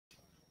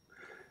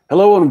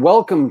Hello and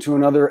welcome to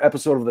another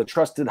episode of the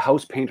Trusted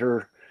House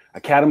Painter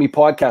Academy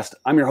podcast.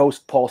 I'm your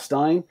host, Paul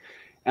Stein,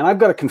 and I've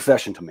got a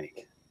confession to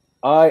make.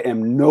 I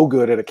am no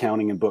good at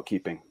accounting and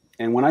bookkeeping.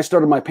 And when I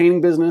started my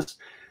painting business,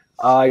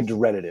 I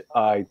dreaded it.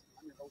 I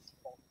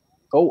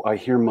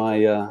hear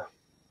my,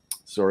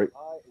 sorry.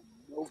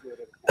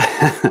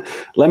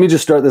 Let me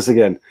just start this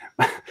again.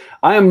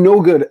 I am no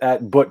good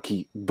at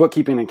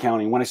bookkeeping and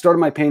accounting. When I started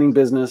my painting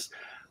business,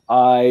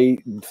 I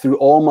threw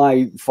all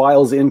my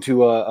files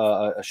into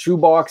a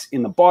shoebox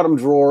in the bottom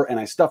drawer and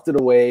I stuffed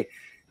it away,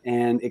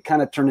 and it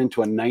kind of turned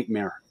into a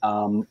nightmare.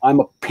 I'm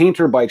a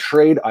painter by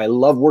trade. I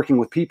love working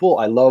with people.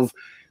 I love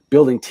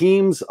building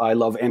teams. I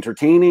love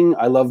entertaining.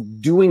 I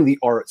love doing the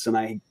arts, and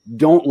I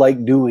don't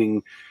like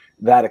doing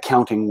that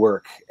accounting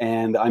work.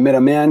 And I met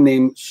a man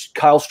named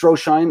Kyle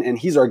Stroshein, and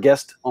he's our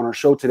guest on our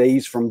show today.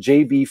 He's from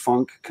JB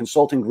Funk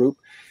Consulting Group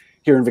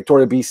here in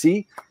Victoria,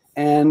 BC.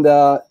 And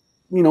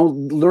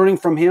learning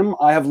from him,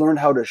 I have learned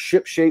how to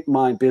shape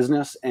my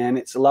business, and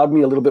it's allowed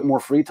me a little bit more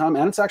free time,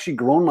 and it's actually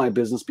grown my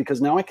business because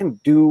now I can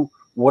do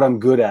what I'm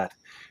good at.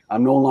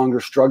 I'm no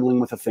longer struggling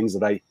with the things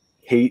that I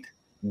hate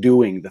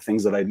doing, the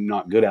things that I'm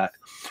not good at.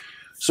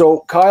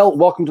 So Kyle,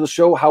 welcome to the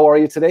show. How are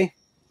you today?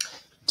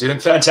 Doing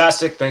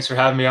fantastic. Thanks for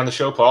having me on the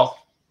show, Paul.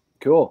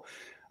 Cool.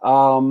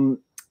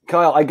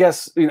 Kyle, I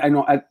guess, I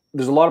know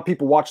there's a lot of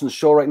people watching the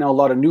show right now, a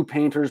lot of new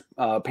painters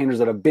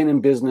that have been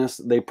in business.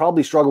 They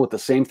probably struggle with the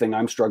same thing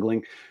I'm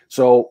struggling.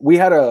 So we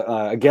had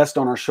a guest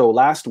on our show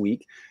last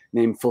week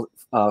named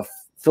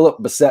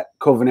Philip Bassett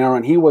Covanero,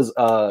 and he was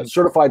a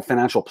certified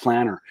financial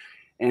planner.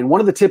 And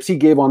one of the tips he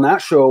gave on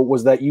that show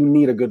was that you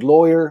need a good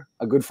lawyer,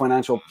 a good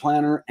financial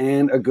planner,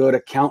 and a good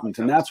accountant.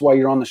 And that's why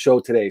you're on the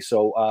show today.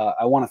 So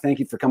I want to thank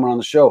you for coming on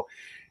the show.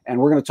 And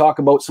we're going to talk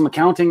about some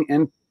accounting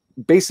and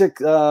basic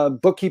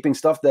bookkeeping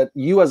stuff that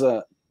you as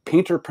a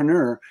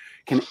painterpreneur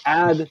can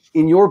add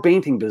in your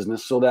painting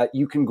business so that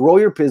you can grow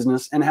your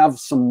business and have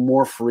some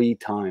more free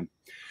time.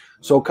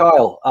 So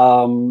Kyle,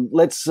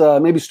 let's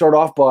maybe start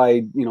off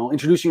by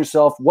introducing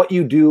yourself, what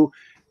you do,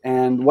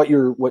 and what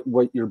your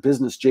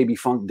business JB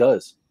Funk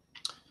does.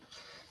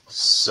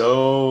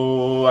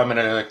 So I'm an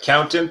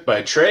accountant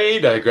by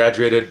trade. I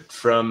graduated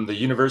from the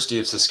University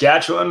of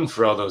Saskatchewan,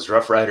 for all those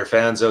Rough Rider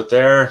fans out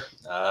there.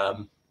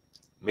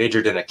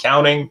 Majored in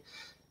accounting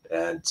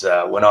and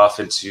went off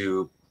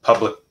into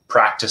public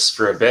practice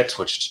for a bit,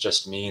 which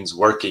just means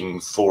working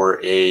for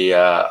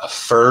a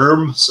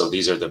firm. So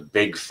these are the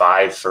big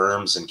 5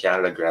 firms in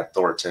Canada: Grant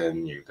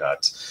Thornton, you've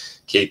got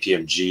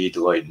KPMG,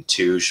 Deloitte &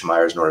 Touche,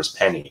 Myers, Norris,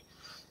 Penny.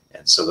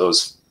 And so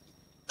those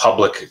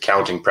public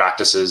accounting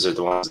practices are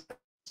the ones that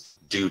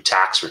do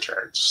tax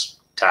returns,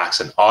 tax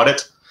and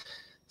audit.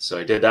 So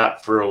I did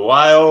that for a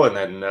while, and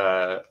then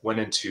went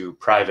into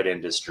private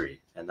industry.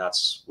 And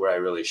that's where I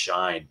really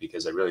shine,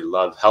 because I really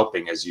love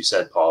helping, as you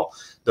said, Paul,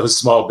 those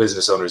small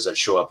business owners that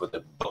show up with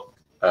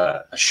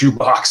a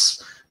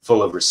shoebox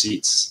full of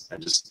receipts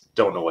and just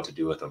don't know what to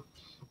do with them.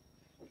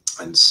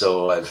 And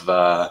so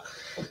I've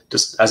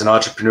just, as an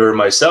entrepreneur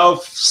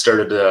myself,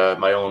 started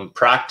my own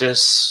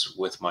practice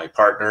with my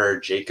partner,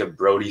 Jacob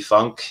Brody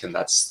Funk, and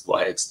that's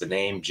why it's the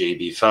name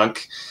JB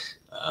Funk.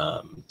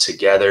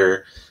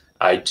 Together,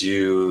 I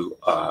do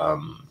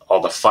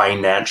all the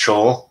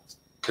financial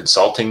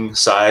consulting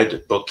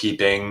side,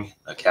 bookkeeping,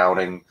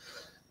 accounting,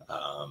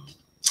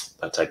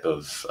 that type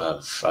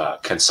of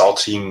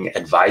consulting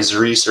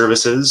advisory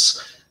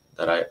services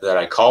that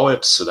I call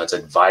it. So that's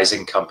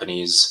advising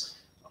companies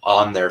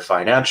on their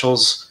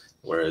financials,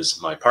 whereas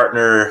my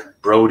partner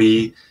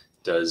Brody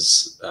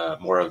does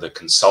more of the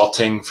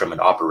consulting from an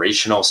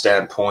operational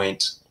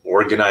standpoint,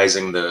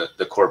 organizing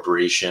the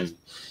corporation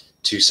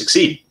to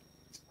succeed.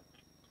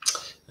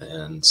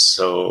 And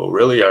so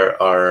really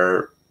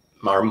our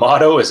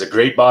motto is a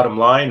great bottom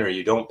line, or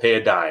you don't pay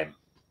a dime.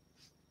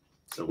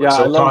 So we're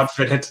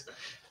confident.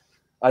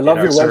 I love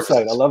your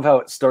website. I love how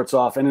it starts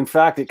off. And in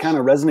fact, it kind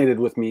of resonated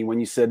with me when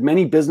you said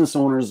many business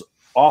owners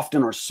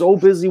often are so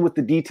busy with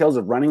the details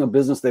of running a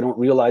business, they don't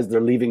realize they're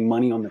leaving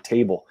money on the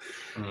table.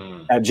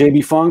 At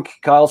JB Funk,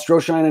 Kyle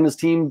Stroshein and his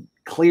team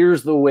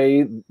clears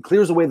away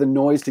the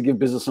noise to give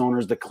business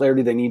owners the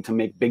clarity they need to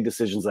make big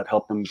decisions that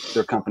help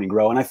their company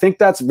grow. And I think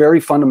that's very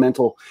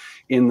fundamental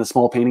in the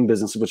small painting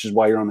business, which is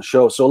why you're on the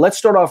show. So let's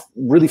start off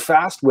really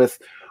fast with,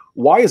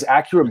 why is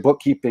accurate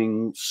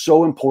bookkeeping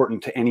so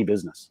important to any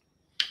business?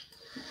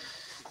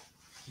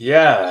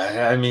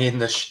 Yeah, I mean,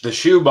 the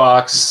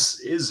shoebox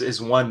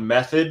is one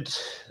method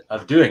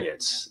of doing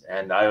it.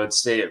 And I would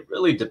say it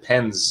really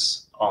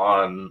depends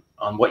on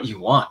what you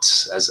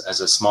want as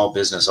a small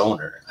business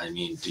owner. I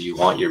mean, do you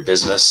want your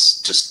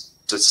business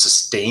just to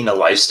sustain a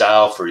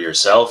lifestyle for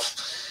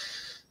yourself,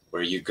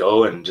 where you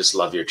go and just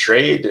love your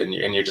trade and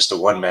you're just a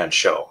one-man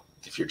show?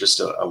 If you're just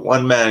a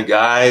one-man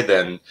guy,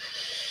 then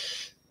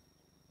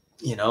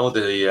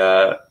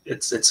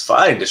it's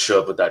fine to show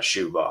up with that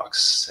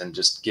shoebox and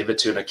just give it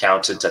to an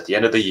accountant at the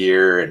end of the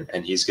year,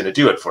 and he's going to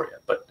do it for you.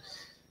 But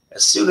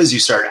as soon as you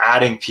start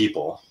adding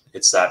people,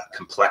 it's that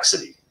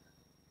complexity.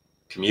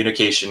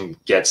 Communication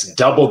gets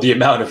double the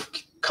amount of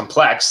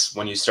complex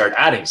when you start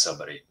adding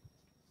somebody.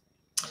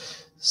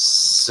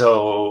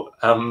 So,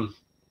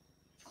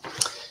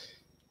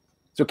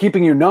 so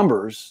keeping your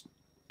numbers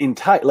in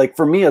tight, like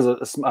for me as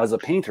a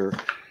painter,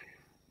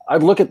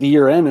 I'd look at the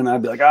year end and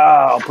I'd be like,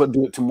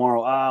 do it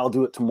tomorrow. I'll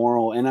do it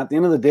tomorrow. And at the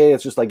end of the day,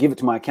 it's just like, give it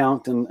to my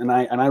accountant. And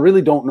I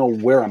really don't know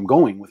where I'm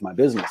going with my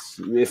business.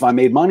 If I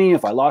made money,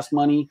 if I lost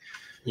money.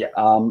 Yeah.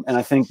 And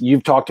I think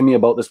you've talked to me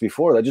about this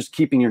before, that just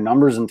keeping your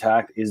numbers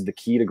intact is the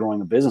key to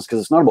growing a business, because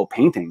it's not about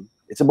painting.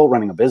 It's about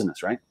running a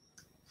business, right?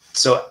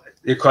 So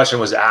your question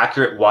was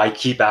accurate. Why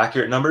keep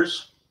accurate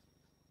numbers?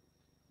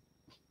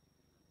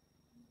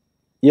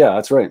 Yeah,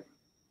 that's right.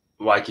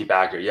 Why keep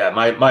accurate? Yeah.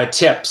 My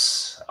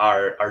tips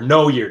are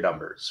know your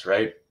numbers,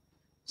 right?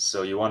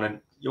 So you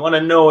want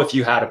to know if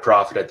you had a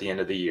profit at the end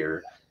of the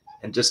year,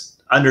 and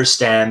just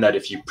understand that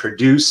if you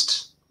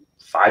produced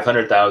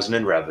 500,000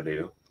 in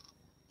revenue,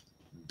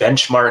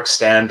 benchmark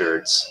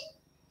standards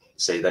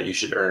say that you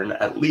should earn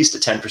at least a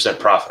 10%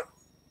 profit.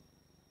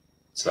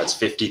 So that's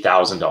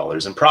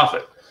 $50,000 in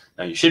profit.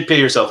 Now you should pay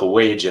yourself a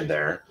wage in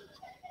there.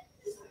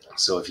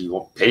 So if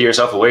you pay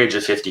yourself a wage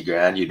of 50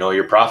 grand, you know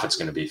your profit's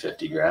going to be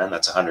 50 grand.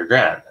 That's 100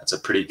 grand. That's a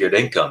pretty good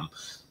income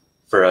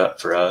for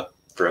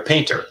a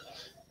painter.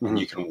 And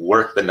you can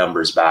work the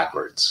numbers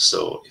backwards.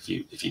 So if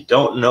you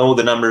don't know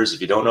the numbers,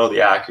 if you don't know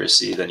the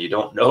accuracy, then you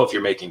don't know if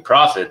you're making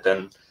profit,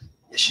 then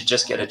you should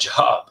just get a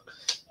job,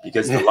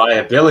 because the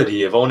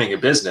liability of owning a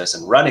business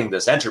and running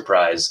this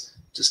enterprise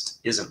just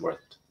isn't worth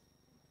it.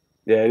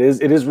 Yeah, it is.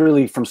 It is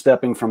really from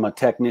stepping from a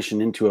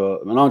technician into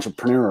an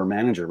entrepreneur or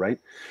manager, right?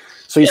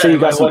 So you say you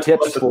got some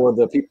tips for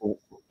the people.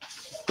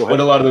 Go ahead. What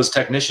a lot of those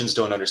technicians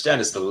don't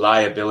understand is the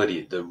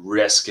liability, the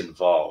risk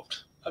involved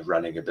of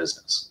running a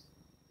business.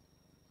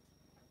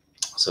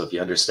 So if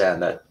you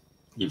understand that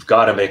you've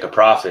got to make a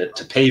profit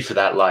to pay for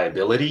that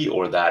liability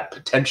or that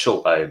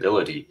potential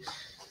liability,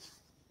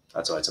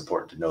 that's why it's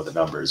important to know the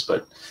numbers.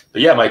 But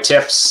yeah, my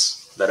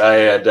tips that I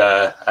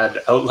had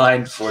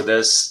outlined for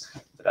this,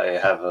 that I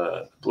have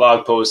a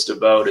blog post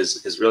about,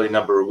 is really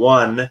number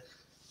one.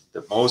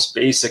 The most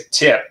basic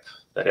tip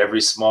that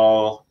every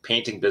small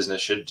painting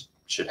business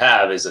should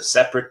have is a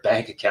separate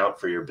bank account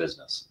for your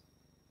business.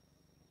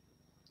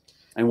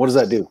 And what does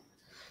that do?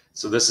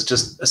 So this is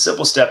just a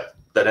simple step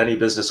that any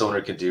business owner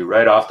can do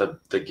right off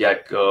the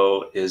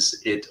get-go.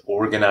 Is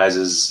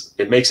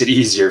it makes it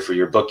easier for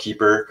your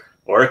bookkeeper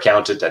or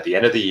accountant at the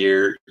end of the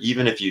year.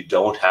 Even if you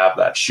don't have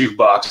that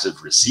shoebox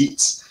of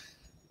receipts,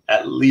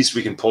 at least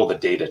we can pull the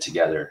data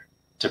together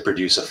to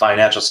produce a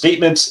financial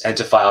statement and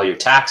to file your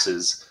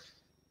taxes,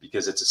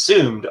 because it's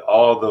assumed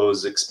all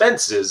those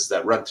expenses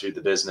that run through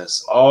the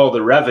business, all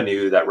the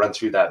revenue that run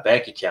through that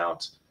bank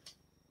account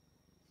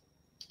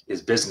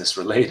is business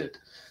related.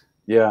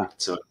 Yeah.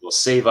 So it will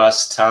save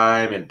us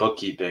time in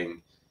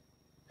bookkeeping.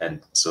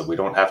 And so we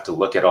don't have to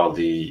look at all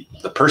the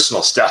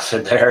personal stuff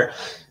in there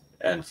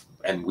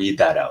and weed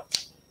that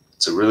out.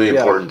 It's really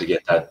important to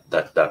get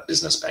that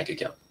business bank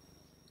account.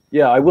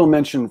 Yeah, I will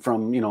mention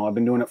from, I've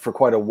been doing it for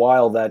quite a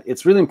while, that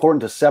it's really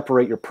important to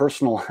separate your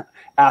personal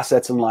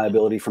assets and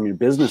liability from your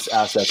business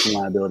assets and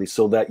liability,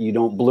 so that you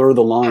don't blur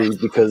the lines,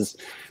 because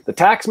the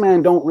tax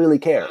man don't really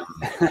care.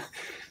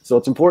 So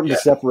it's important to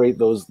separate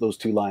those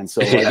two lines.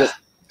 So I guess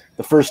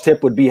the first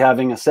tip would be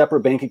having a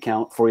separate bank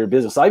account for your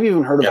business. I've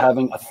even heard of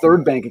having a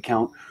third bank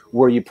account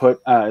where you put,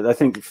 I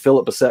think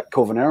Philip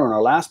Bassett-Covanero in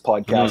our last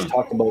podcast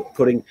talked about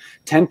putting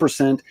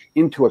 10%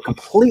 into a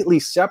completely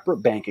separate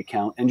bank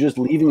account and just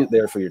leaving it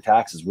there for your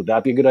taxes. Would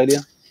that be a good idea?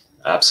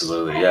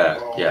 Absolutely.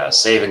 Yeah.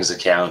 Savings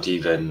account,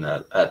 even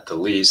at the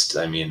least.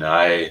 I mean,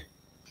 I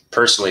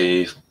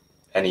personally,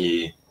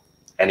 any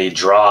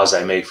draws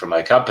I make from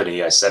my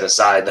company, I set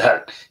aside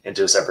that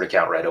into a separate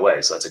account right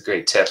away. So that's a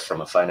great tip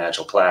from a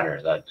financial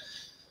planner that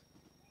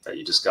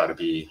you just got to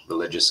be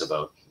religious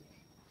about.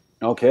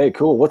 Okay,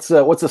 cool. What's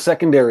a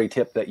secondary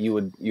tip that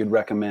you'd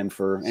recommend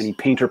for any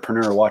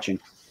painterpreneur watching?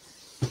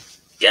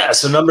 Yeah.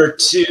 So number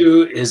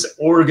two is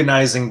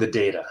organizing the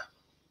data.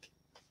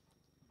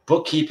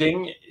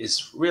 Bookkeeping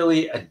is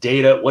really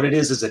what it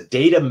is a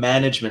data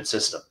management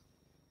system.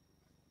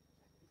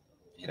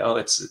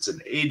 It's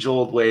an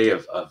age-old way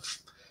of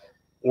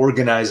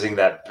organizing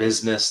that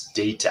business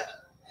data.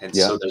 And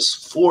so there's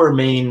four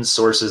main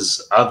sources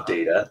of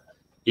data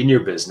in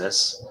your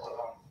business.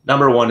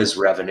 Number one is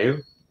revenue.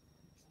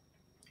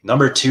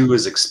 Number two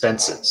is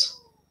expenses.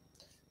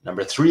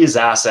 Number three is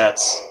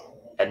assets.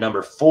 And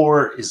number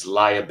four is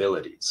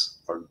liabilities,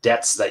 or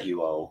debts that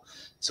you owe.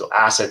 So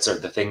assets are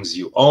the things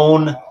you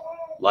own.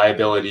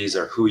 Liabilities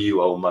are who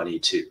you owe money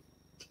to.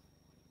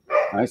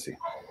 I see.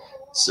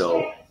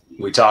 So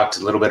we talked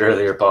a little bit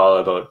earlier, Paul,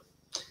 about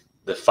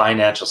the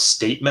financial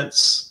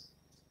statements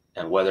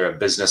and whether a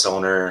business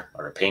owner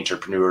or a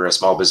painterpreneur or a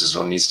small business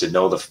owner needs to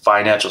know the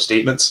financial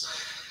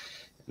statements.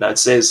 And I'd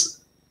say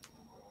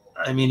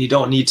you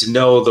don't need to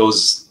know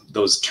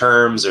those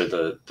terms or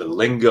the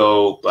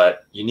lingo,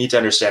 but you need to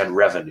understand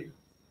revenue.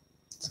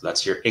 So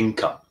that's your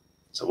income.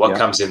 So what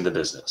comes in the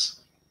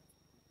business.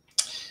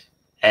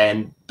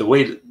 And the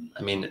way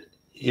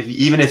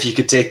even if you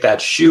could take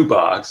that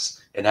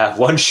shoebox and have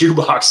one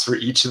shoebox for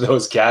each of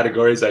those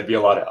categories, I'd be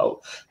a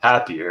lot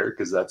happier,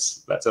 because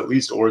that's at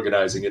least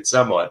organizing it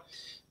somewhat.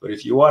 But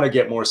if you want to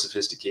get more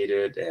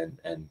sophisticated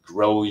and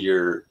grow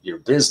your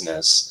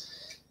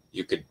business,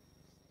 you could,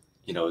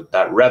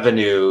 that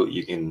revenue,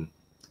 you can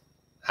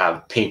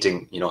have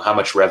painting, how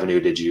much revenue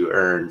did you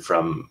earn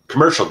from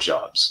commercial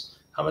jobs?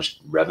 How much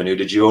revenue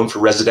did you own for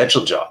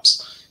residential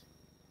jobs?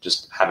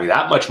 Just having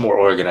that much more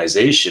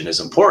organization is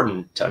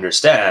important to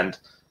understand.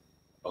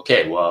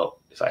 Okay, well,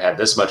 if I had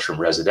this much from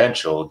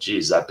residential,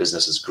 geez, that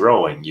business is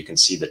growing. You can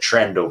see the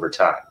trend over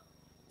time.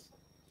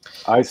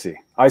 I see.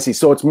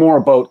 So it's more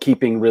about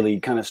keeping really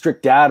kind of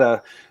strict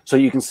data so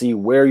you can see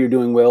where you're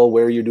doing well,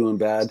 where you're doing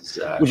bad.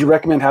 Exactly. Would you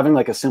recommend having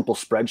like a simple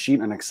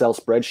spreadsheet, an Excel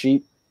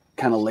spreadsheet,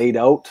 kind of laid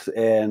out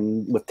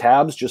and with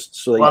tabs, just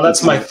so that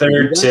that's my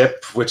third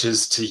tip, which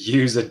is to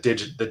use the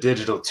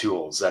digital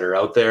tools that are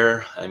out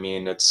there. I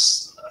mean,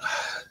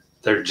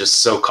 they're just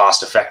so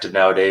cost effective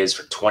nowadays.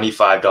 For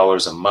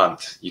 $25 a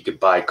month, you could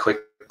buy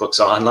QuickBooks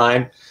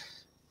Online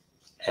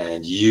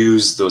and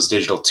use those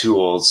digital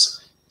tools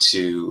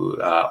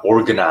to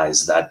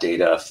organize that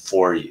data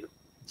for you.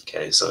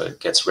 Okay, so it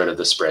gets rid of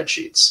the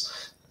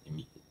spreadsheets.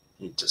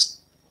 You just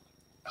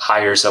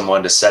hire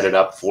someone to set it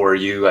up for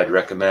you, I'd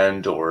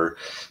recommend. Or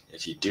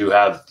if you do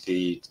have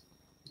the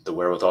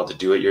wherewithal to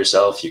do it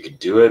yourself, you could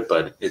do it,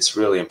 but it's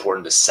really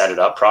important to set it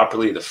up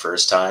properly the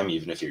first time,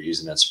 even if you're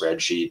using a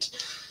spreadsheet.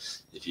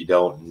 If you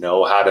don't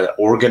know how to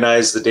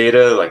organize the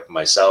data, like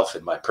myself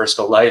in my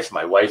personal life,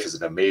 my wife is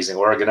an amazing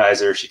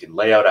organizer. She can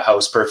lay out a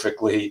house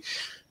perfectly,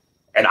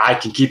 and I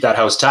can keep that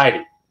house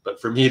tidy.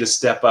 But for me to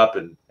step up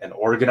and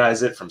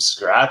organize it from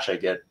scratch, I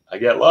get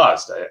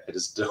lost. I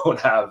just don't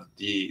have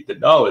the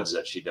knowledge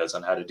that she does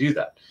on how to do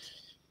that.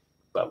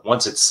 But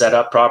once it's set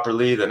up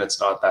properly, then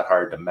it's not that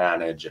hard to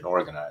manage and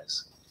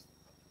organize.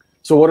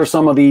 So what are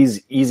some of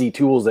these easy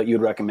tools that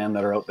you'd recommend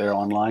that are out there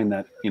online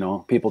that,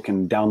 people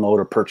can download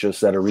or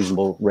purchase at a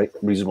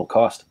reasonable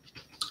cost?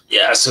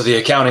 Yeah, so the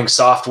accounting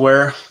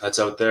software that's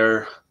out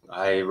there,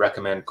 I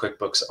recommend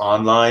QuickBooks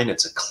Online.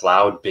 It's a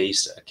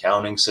cloud-based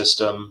accounting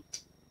system.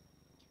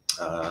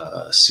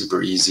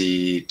 Super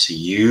easy to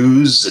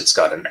use. It's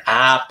got an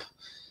app.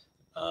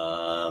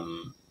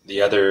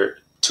 The other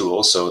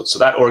tool, so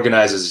that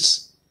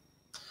organizes.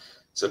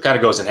 So it kind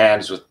of goes in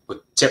hands with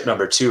tip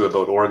number 2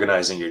 about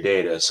organizing your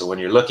data. So when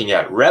you're looking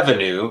at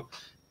revenue,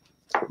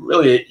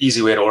 really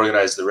easy way to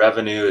organize the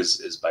revenue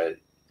is by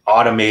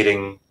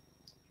automating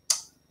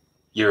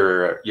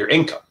your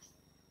income.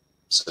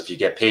 So if you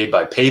get paid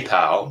by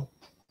PayPal,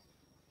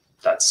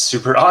 that's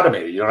super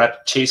automated. You don't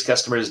have to chase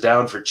customers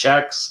down for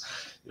checks.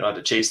 You don't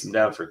have to chase them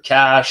down for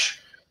cash.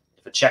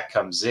 If a check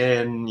comes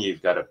in,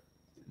 you've got to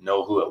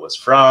know who it was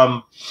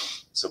from.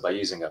 So by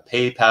using a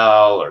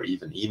PayPal or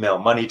even email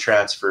money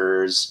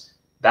transfers,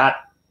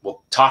 that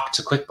will talk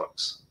to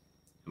QuickBooks,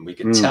 and we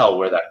can tell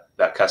where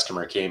that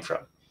customer came from.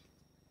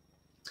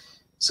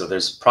 So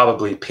there's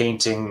probably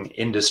painting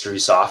industry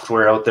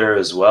software out there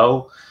as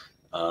well.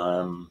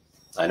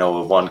 I know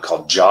of one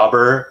called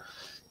Jobber,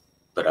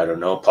 but I don't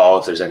know, Paul,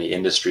 if there's any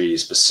industry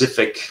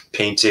specific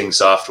painting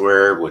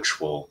software which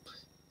will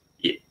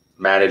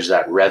manage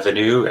that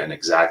revenue and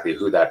exactly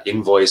who that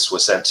invoice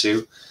was sent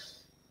to.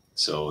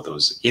 So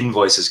those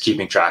invoices,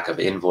 keeping track of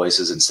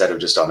invoices instead of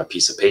just on a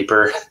piece of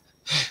paper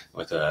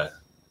with a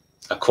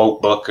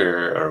quote book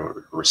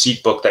or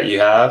receipt book that you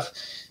have,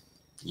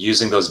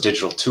 using those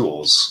digital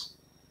tools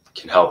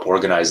can help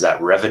organize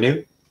that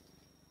revenue.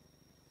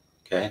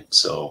 Okay,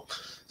 so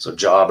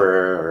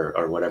Jobber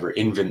or whatever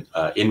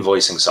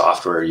invoicing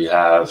software you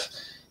have,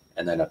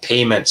 and then a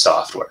payment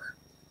software.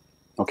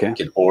 Okay,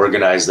 can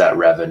organize that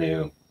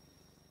revenue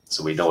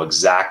so we know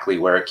exactly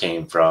where it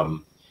came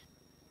from.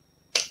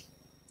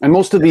 And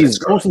most of these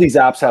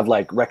apps have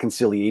like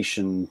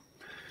reconciliation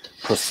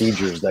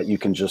procedures that you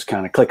can just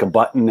kind of click a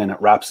button and it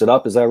wraps it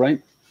up. Is that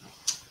right?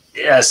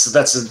 Yes,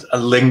 that's a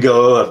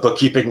lingo, a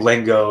bookkeeping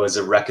lingo is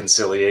a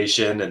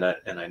reconciliation, and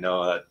I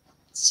know that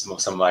some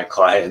of my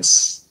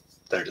clients,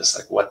 they're just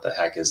like, what the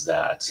heck is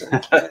that?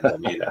 And I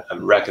mean, a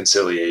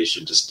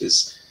reconciliation just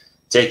is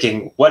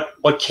taking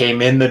what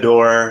came in the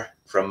door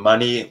from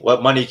money,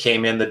 what money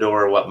came in the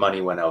door, what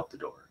money went out the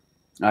door.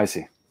 I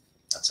see.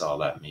 That's all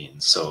that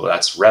means. So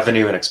that's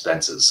revenue and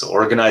expenses. So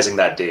organizing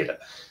that data,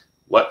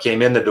 what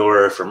came in the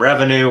door from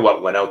revenue,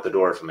 what went out the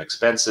door from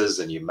expenses,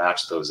 and you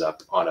match those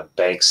up on a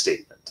bank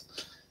statement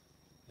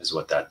is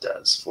what that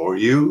does for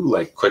you.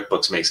 Like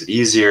QuickBooks makes it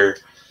easier.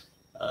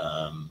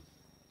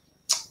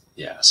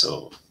 Yeah,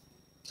 so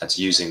that's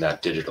using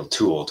that digital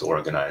tool to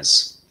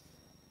organize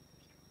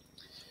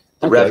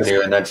the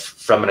revenue. And then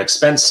from an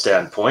expense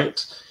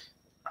standpoint,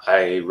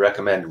 I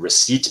recommend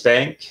Receipt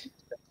Bank,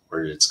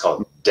 or it's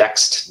called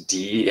Dext,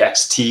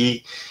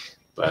 D-E-X-T.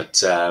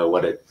 But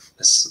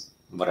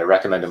what I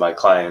recommend to my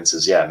clients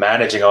is,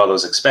 managing all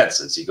those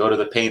expenses. You go to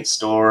the paint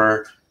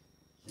store,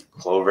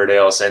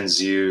 Cloverdale sends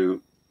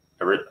you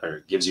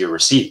or gives you a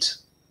receipt.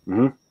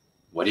 Mm-hmm.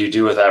 What do you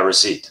do with that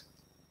receipt?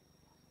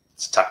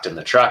 It's tucked in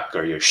the truck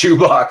or your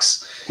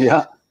shoebox.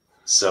 Yeah.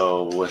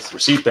 So with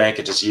Receipt Bank,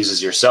 it just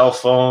uses your cell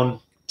phone,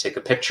 take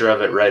a picture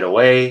of it right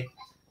away.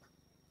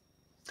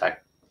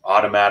 That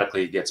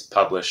automatically gets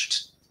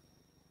published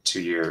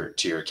to your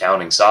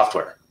accounting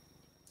software.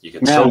 You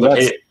can throw the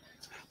page.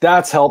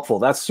 That's helpful.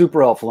 That's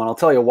super helpful. And I'll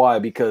tell you why,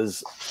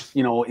 because,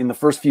 you know, in the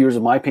first few years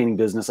of my painting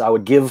business, I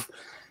would give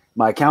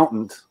my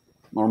accountant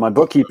or my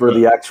bookkeeper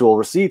the actual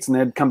receipts, and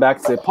they'd come back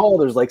and say, Paul,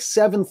 there's like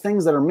 7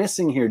 things that are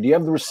missing here. Do you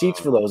have the receipts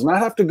for those? And I'd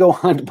have to go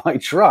onto my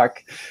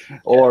truck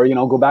or, you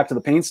know, go back to the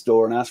paint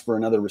store and ask for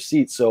another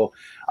receipt. So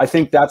I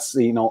think that's,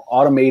 you know,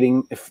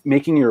 automating,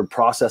 making your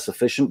process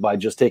efficient by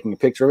just taking a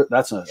picture of it.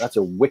 That's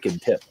a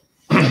wicked tip.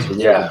 That's a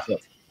really good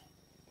tip.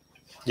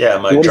 Yeah.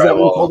 My what is that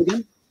one called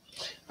again?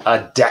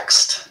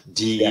 Dext,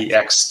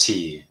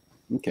 D-E-X-T.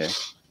 Okay.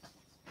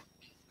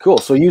 Cool.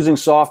 So using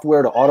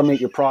software to automate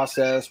your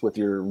process with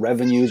your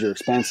revenues, your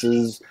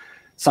expenses,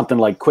 something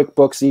like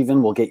QuickBooks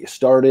even will get you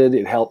started.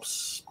 It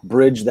helps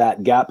bridge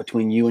that gap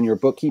between you and your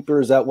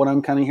bookkeeper. Is that what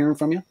I'm kind of hearing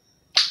from you?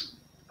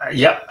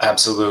 Yep,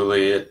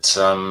 absolutely.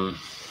 So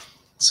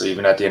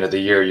even at the end of the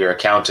year, your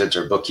accountant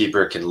or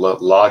bookkeeper can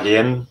log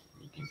in.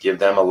 You can give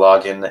them a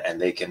login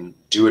and they can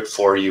do it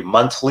for you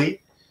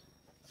monthly.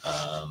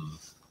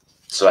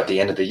 So at the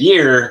end of the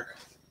year,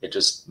 it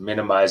just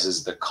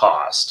minimizes the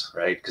cost,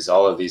 right? Because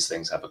all of these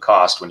things have a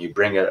cost. When you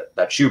bring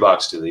that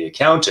shoebox to the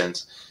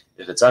accountant,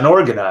 if it's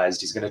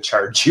unorganized, he's going to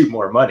charge you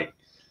more money.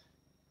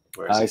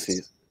 Whereas if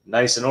it's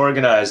nice and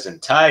organized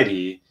and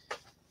tidy,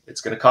 it's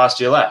going to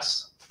cost you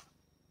less.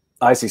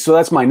 I see. So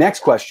that's my next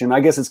question. I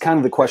guess it's kind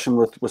of the question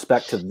with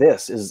respect to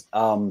this is,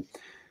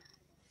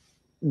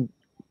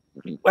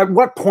 at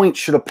what point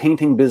should a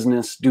painting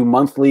business do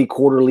monthly,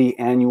 quarterly,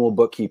 annual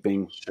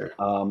bookkeeping? Sure.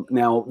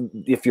 Now,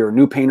 if you're a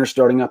new painter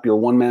starting up, you're a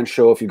one-man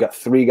show. If you've got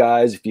 3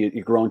 guys, if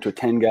you're growing to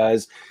 10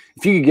 guys,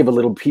 if you could give a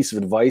little piece of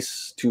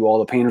advice to all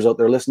the painters out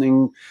there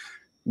listening,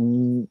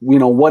 you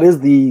know, what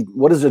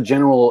is a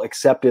general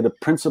accepted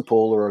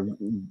principle or a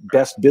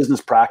best business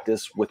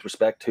practice with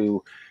respect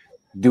to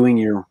doing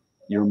your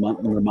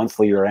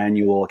monthly or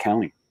annual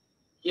accounting?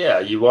 Yeah,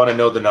 you want to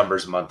know the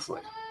numbers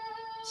monthly.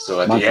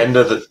 So at the end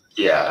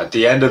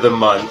of the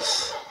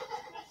month,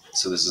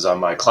 so this is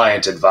on my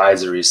client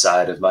advisory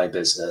side of my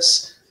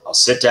business, I'll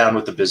sit down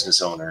with the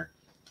business owner,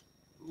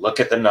 look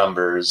at the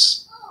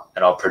numbers,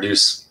 and I'll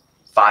produce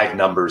 5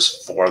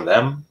 numbers for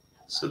them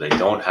so they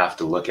don't have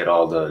to look at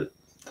all the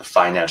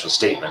financial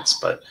statements.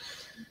 But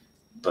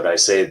I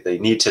say they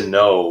need to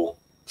know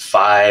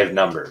 5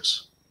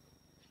 numbers.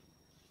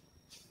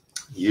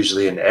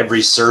 Usually in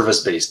every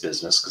service-based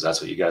business, because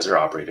that's what you guys are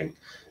operating,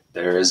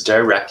 there is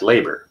direct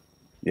labor.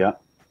 Yeah.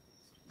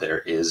 There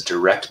is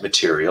direct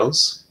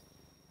materials.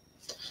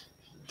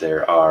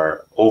 There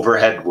are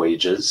overhead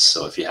wages.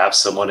 So if you have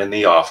someone in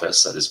the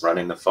office that is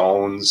running the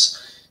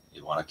phones,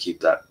 you want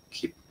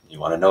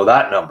to know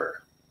that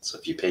number. So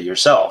if you pay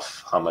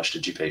yourself, how much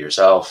did you pay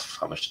yourself?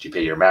 How much did you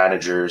pay your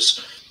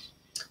managers?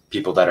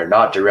 People that are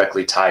not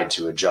directly tied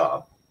to a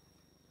job.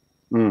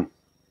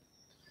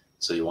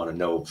 So you want to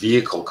know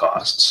vehicle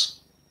costs.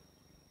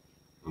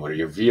 What are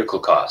your vehicle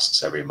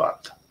costs every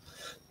month?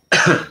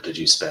 Did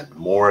you spend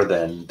more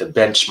than the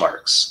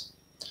benchmarks?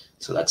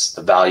 So that's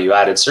the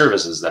value-added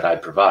services that I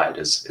provide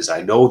is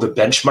I know the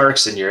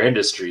benchmarks in your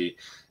industry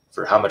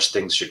for how much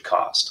things should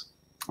cost.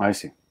 I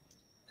see.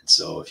 And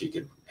so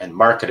and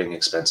marketing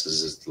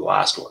expenses is the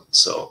last one.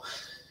 So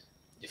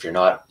if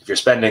you're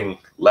spending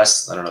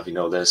less, I don't know if you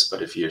know this,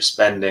 but if you're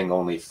spending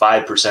only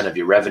 5% of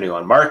your revenue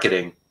on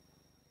marketing,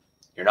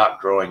 you're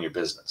not growing your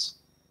business.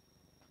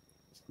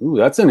 Ooh,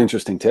 that's an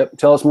interesting tip.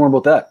 Tell us more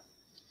about that.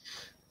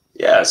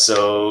 Yeah,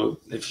 so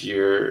if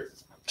you're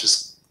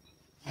just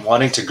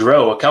wanting to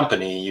grow a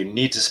company, you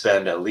need to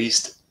spend at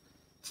least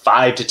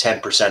 5 to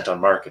 10% on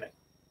marketing.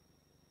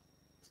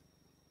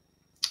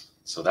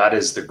 So that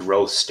is the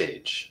growth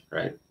stage,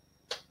 right?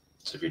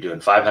 So if you're doing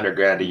 500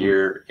 grand a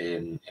year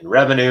in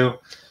revenue,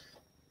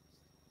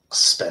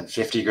 spend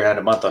 50 grand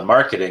a month on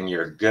marketing,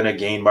 you're going to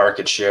gain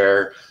market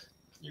share.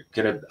 You're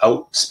going to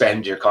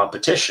outspend your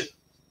competition,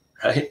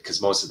 right?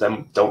 Because most of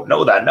them don't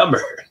know that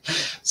number.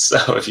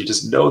 So if you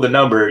just know the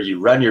number, you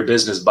run your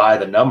business by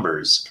the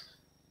numbers,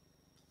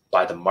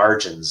 by the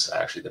margins,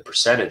 actually the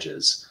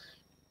percentages,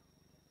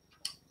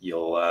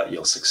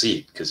 you'll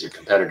succeed because your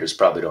competitors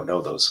probably don't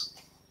know those.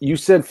 You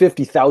said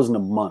 50,000 a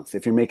month.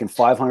 If you're making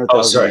 500,000.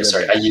 Oh,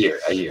 sorry, a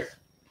year.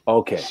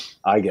 Okay,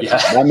 I get it.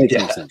 That makes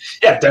more sense.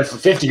 Yeah, definitely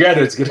 50 grand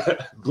it's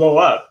gonna blow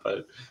up,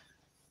 but.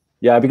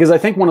 Yeah, because I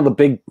think one of the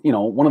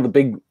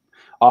big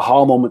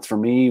aha moments for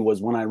me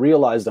was when I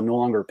realized I'm no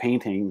longer a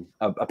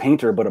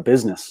painter, but a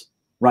business,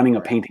 running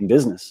a painting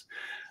business.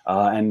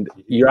 And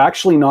you're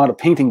actually not a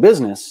painting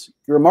business,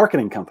 you're a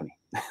marketing company.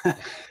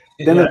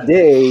 Then the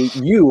day,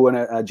 you and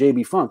a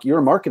JB Funk, you're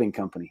a marketing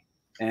company.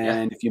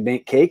 And if you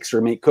make cakes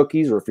or make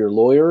cookies, or if you're a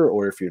lawyer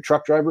or if you're a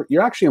truck driver,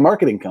 you're actually a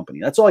marketing company.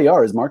 That's all you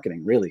are, is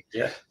marketing, really.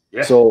 Yeah.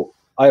 So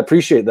I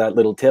appreciate that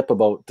little tip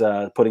about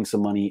putting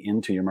some money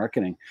into your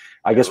marketing.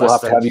 I guess we'll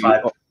have to have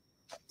you.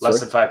 Less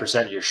than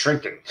 5%, you're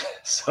shrinking.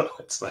 So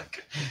it's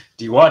like,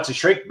 do you want to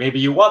shrink? Maybe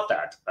you want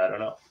that. I don't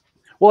know.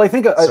 Well, I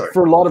think Sorry.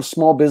 for a lot of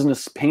small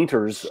business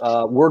painters,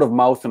 word of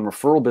mouth and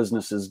referral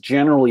business is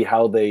generally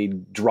how they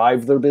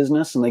drive their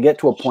business, and they get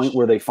to a point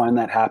where they find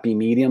that happy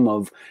medium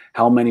of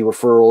how many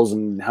referrals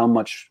and how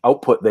much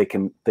output they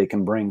can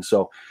bring.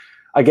 So,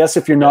 I guess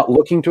if you're not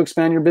looking to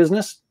expand your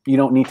business, you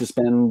don't need to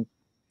spend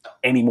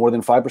any more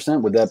than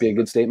 5%. Would that be a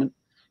good statement?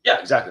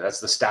 Yeah, exactly. That's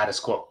the status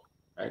quo,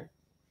 right?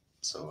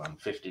 So on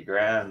 50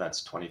 grand,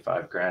 that's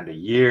 25 grand a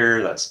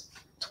year. That's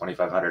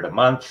 2,500 a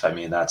month. I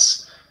mean,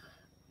 that's,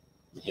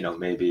 you know,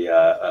 maybe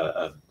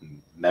a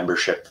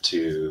membership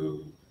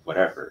to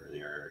whatever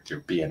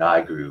your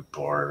BNI group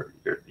or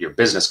your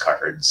business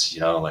cards, you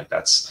know, like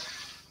that's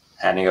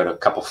handing out a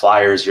couple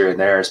flyers here and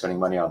there, spending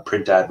money on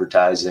print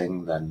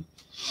advertising, then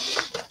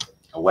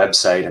a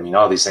website. I mean,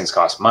 all these things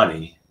cost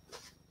money.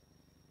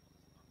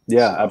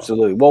 Yeah,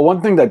 absolutely. Well,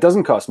 one thing that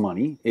doesn't cost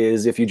money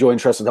is if you join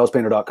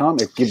trustedhousepainter.com,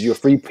 it gives you a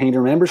free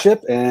painter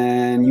membership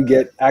and you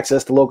get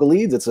access to local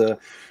leads. It's a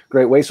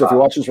great way. So if you're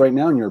watching this right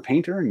now and you're a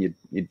painter and you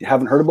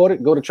haven't heard about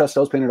it, go to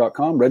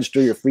trustedhousepainter.com,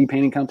 register your free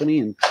painting company,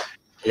 and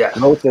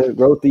grow with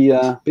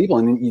the people.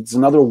 And it's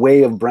another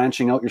way of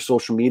branching out your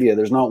social media.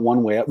 There's not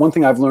one way. One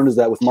thing I've learned is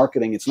that with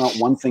marketing, it's not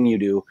one thing you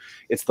do.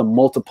 It's the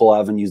multiple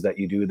avenues that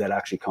you do that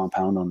actually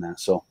compound on that.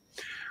 So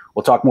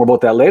we'll talk more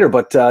about that later.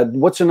 But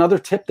what's another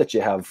tip that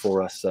you have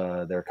for us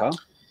there, Kyle?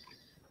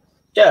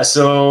 Yeah,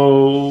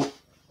 so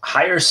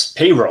hire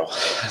payroll.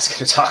 I was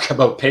going to talk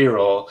about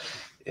payroll.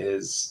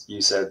 Is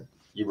you said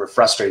you were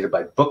frustrated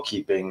by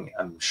bookkeeping.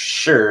 I'm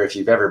sure if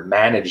you've ever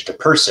managed a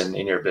person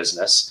in your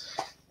business,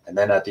 and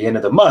then at the end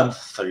of the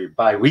month or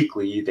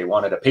bi-weekly, they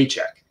wanted a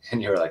paycheck,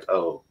 and you're like,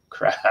 oh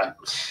crap,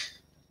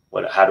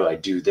 how do I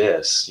do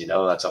this? You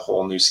know, that's a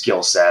whole new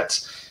skill set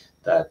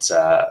that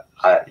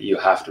you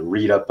have to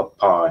read up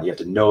upon. You have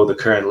to know the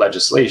current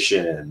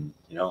legislation.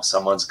 You know,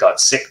 someone's got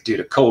sick due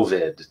to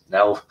COVID.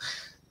 Now,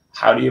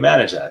 how do you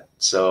manage that?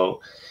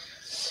 So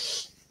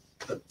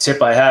the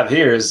tip I have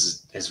here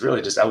is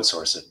really just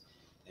outsource it.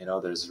 You know,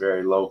 there's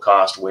very low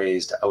cost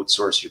ways to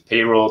outsource your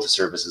payroll to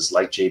services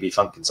like JB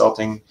Funk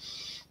Consulting.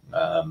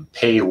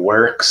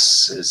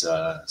 Payworks is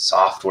a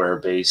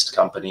software-based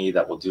company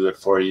that will do it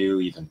for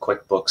you. Even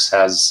QuickBooks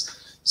has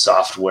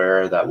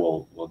software that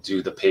will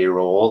do the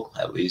payroll,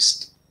 at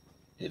least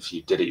if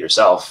you did it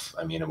yourself.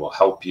 I mean, it will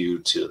help you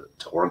to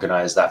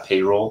organize that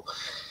payroll.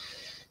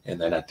 And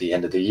then at the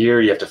end of the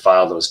year, you have to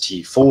file those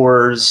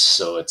T4s.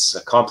 So it's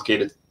a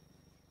complicated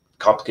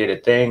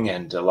thing.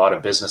 And a lot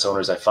of business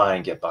owners I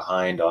find get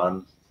behind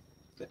on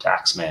the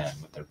tax man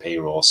with their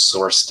payroll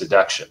source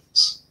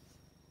deductions.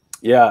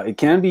 Yeah, it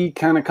can be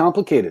kind of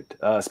complicated,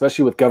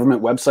 especially with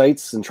government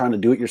websites and trying to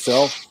do it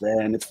yourself.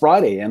 And it's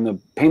Friday and the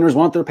painters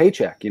want their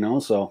paycheck, you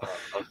know, so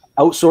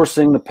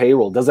outsourcing the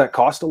payroll, does that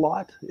cost a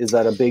lot? Is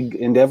that a big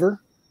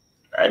endeavor?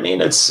 I mean,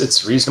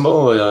 it's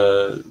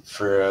reasonable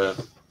for a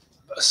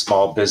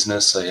small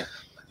business. I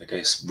think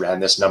I ran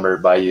this number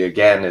by you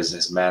again,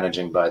 is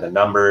managing by the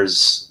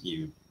numbers.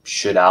 You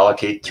should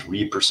allocate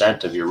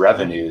 3% of your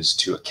revenues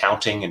to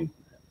accounting and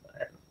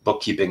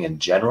bookkeeping in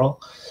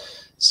general.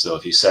 So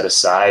if you set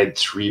aside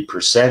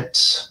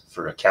 3%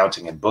 for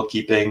accounting and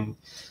bookkeeping,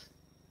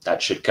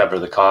 that should cover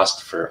the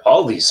cost for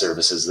all these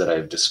services that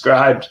I've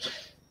described.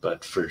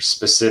 But for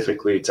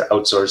specifically to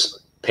outsource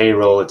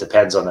payroll, it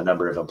depends on the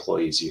number of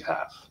employees you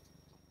have.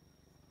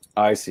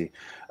 I see.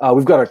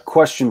 We've got a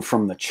question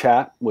from the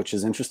chat, which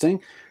is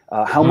interesting.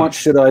 How much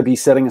should I be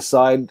setting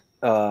aside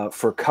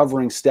for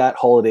covering stat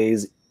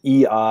holidays,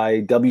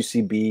 EI,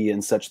 WCB,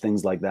 and such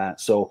things like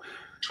that? So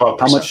 12%.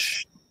 How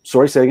much?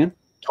 Sorry, say again?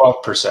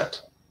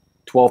 12%.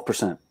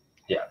 12%.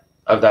 Yeah,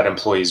 of that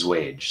employee's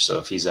wage. So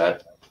if he's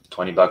at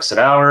 $20 an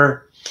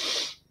hour,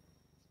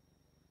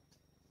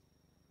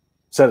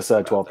 set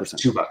aside 12%.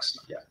 $2.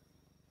 Yeah.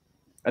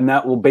 And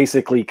that will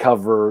basically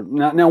cover.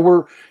 Now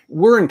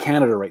we're in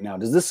Canada right now.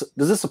 Does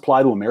this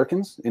apply to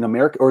Americans in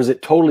America, or is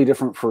it totally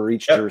different for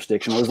each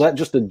jurisdiction, or is that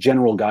just a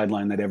general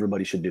guideline that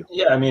everybody should do?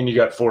 Yeah, I mean, you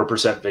got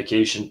 4%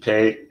 vacation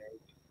pay.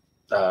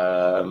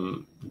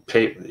 So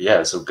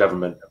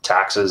government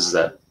taxes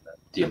that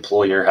the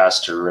employer has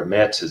to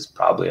remit is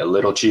probably a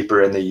little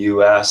cheaper in the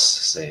U.S.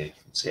 Say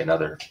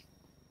another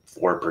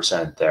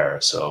 4% there.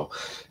 So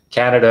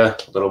Canada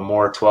a little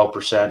more,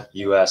 12%.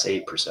 U.S.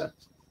 8%.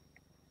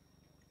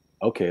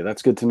 Okay,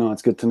 that's good to know.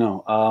 It's good to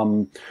know.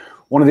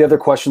 One of the other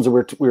questions that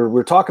we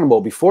were talking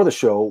about before the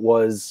show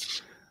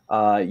was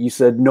you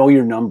said know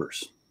your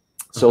numbers.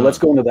 So let's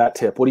go into that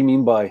tip. What do you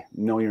mean by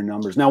know your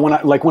numbers? Now,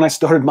 when I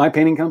started my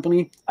painting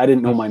company, I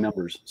didn't know my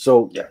numbers.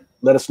 So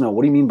let us know.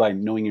 What do you mean by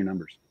knowing your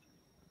numbers?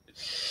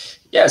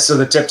 Yeah, so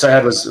the tips I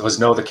had was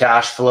know the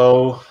cash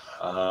flow,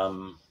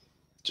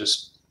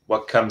 just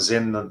what comes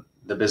in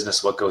the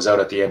business, what goes out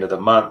at the end of the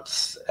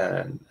month,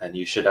 and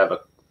you should have a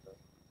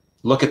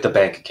look at the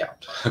bank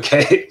account.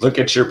 Okay, look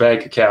at your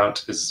bank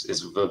account is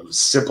the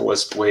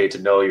simplest way to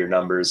know your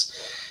numbers.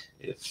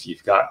 If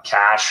you've got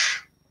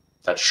cash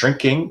that's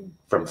shrinking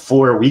from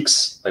 4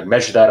 weeks, like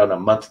measure that on a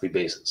monthly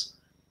basis.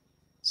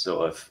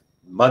 So if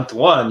month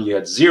 1 you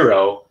had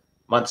 0,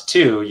 month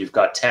 2 you've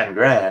got 10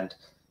 grand.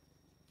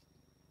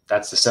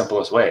 that's the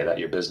simplest way that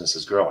your business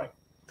is growing.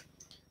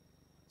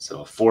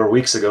 So 4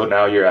 weeks ago,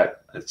 now you're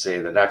at, let's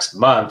say the next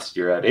month,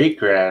 you're at 8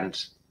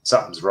 grand,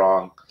 something's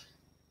wrong.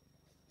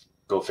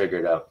 Go figure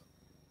it out.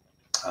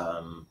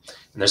 And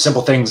there's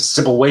simple things,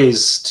 simple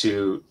ways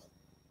to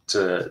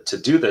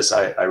do this.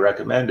 I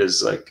recommend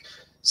is like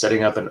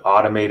setting up an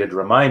automated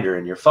reminder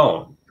in your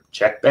phone,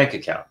 check bank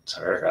account,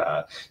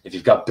 or if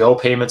you've got bill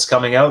payments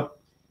coming out,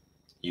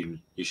 you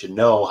should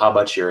know how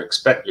much your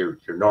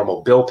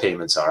normal bill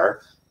payments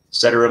are.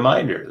 Set a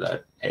reminder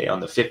that, hey, on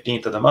the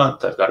 15th of the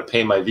month, I've got to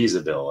pay my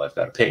Visa bill. I've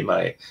got to pay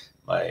my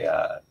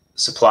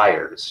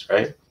suppliers,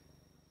 right?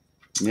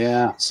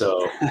 Yeah.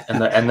 So,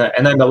 and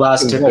then the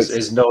last tip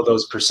is know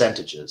those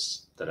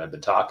percentages that I've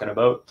been talking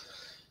about.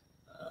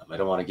 I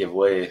don't want to give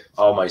away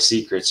all my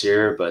secrets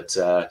here, but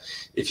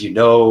if you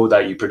know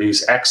that you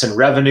produce X in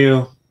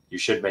revenue, you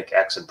should make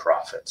X in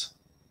profit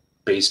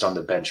based on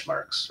the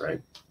benchmarks,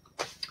 right?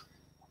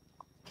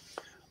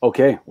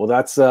 Okay. Well,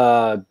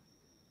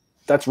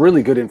 that's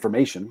really good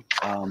information.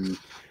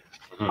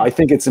 I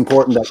think it's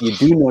important that you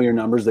do know your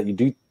numbers, that you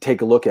do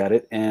take a look at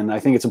it. And I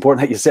think it's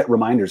important that you set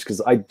reminders,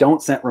 because I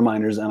don't set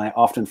reminders and I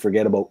often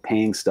forget about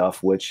paying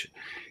stuff, which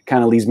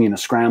kind of leaves me in a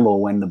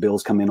scramble when the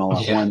bills come in all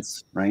at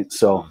once, right?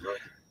 So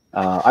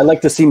I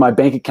like to see my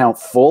bank account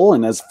full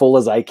and as full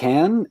as I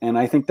can. And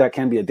I think that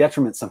can be a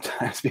detriment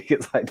sometimes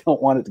because I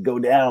don't want it to go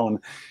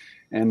down.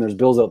 And there's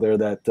bills out there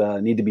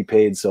that need to be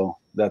paid. So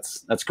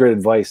that's great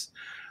advice.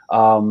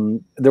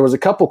 There was a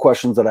couple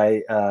questions that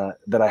I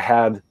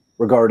had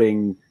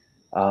regarding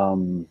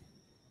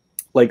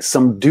like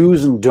some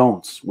do's and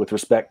don'ts with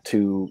respect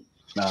to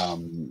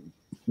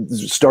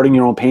starting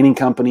your own painting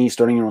company,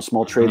 starting your own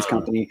small trades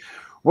company.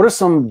 What are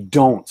some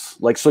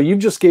don'ts? Like, so you've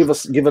just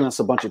given us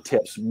a bunch of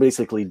tips,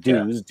 basically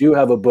do's. Do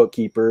have a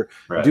bookkeeper,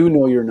 do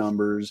know your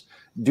numbers,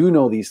 do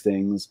know these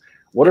things.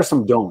 What are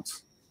some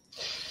don'ts?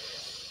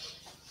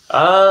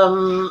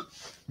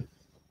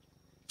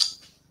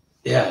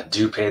 Yeah,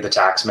 do pay the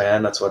tax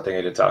man. That's one thing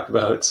I did talk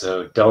about.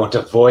 So don't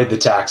avoid the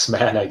tax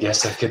man, I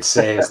guess I could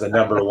say, is the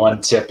number one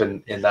tip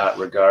in that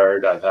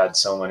regard. I've had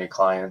so many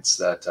clients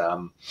that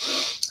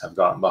have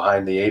gotten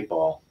behind the 8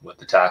 ball with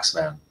the tax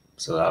man.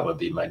 So that would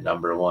be my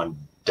number one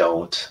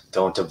don't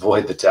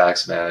avoid the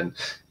tax man.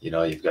 You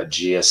know, you've got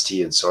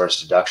GST and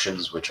source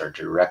deductions, which are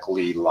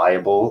directly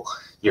liable.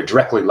 You're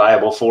directly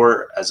liable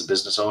for as a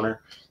business owner.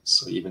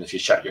 So even if you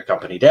shut your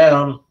company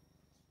down,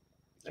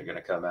 they're going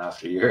to come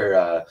after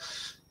your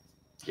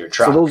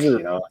truck.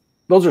 So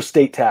those are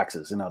state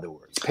taxes, in other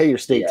words. Pay your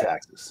state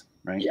taxes,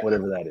 right?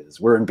 Whatever that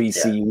is. We're in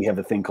BC. We have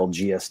a thing called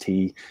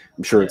GST.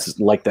 I'm sure it's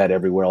like that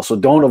everywhere else. So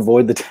don't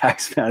avoid the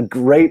tax man.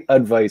 Great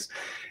advice.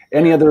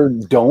 Any other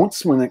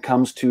don'ts when it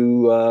comes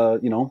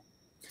to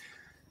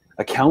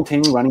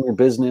accounting, running your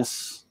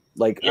business?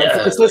 Like,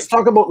 let's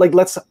talk about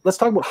let's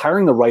talk about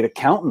hiring the right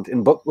accountant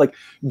and book. Like,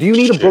 do you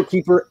need a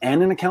bookkeeper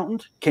and an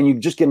accountant? Can you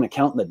just get an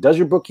accountant that does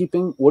your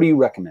bookkeeping? What do you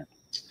recommend?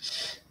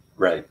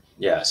 Right.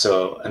 Yeah.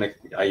 So, and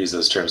I use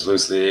those terms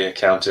loosely.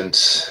 Accountant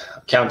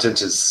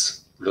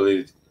is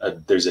really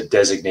there's a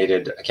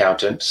designated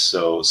accountant.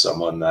 So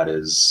someone that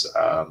is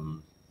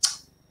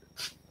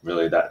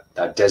really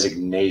that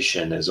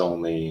designation is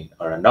only,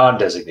 or a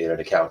non-designated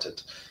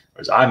accountant,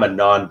 whereas I'm a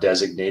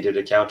non-designated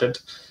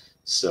accountant.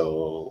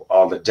 So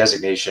all the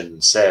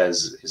designation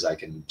says is I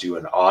can do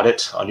an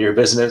audit on your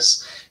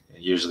business.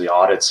 And usually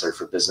audits are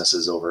for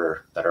businesses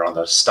that are on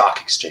the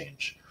stock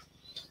exchange.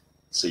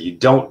 So you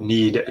don't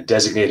need a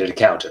designated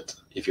accountant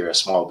if you're a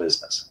small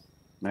business.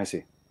 I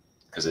see.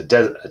 Because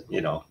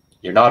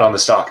you're not on the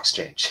stock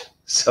exchange.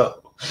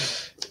 So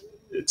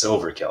it's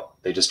overkill.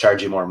 They just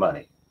charge you more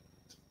money.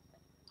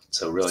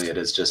 So really it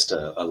is just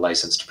a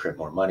license to print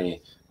more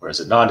money.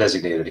 Whereas a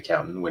non-designated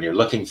accountant, when you're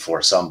looking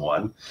for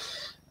someone,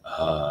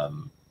 I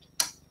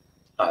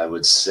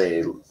would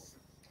say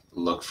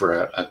look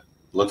for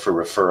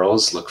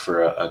referrals, look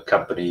for a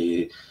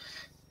company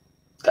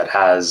that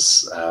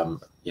has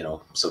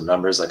some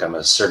numbers. Like, I'm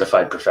a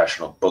certified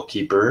professional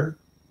bookkeeper,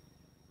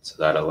 so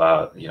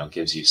that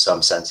gives you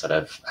some sense that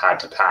I've had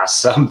to pass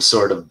some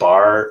sort of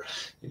bar.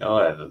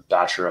 I have a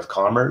Bachelor of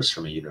Commerce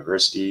from a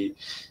university,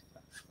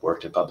 I've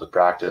worked in public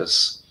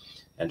practice,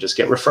 and just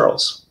get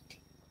referrals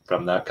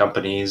from that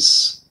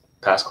company's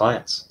past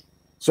clients.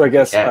 So I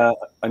guess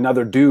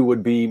another do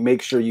would be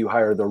make sure you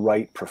hire the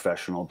right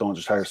professional. Don't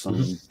just hire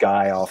some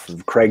guy off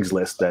of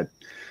Craigslist that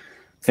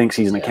thinks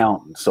he's an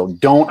accountant. So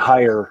don't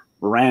hire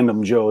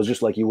random Joes,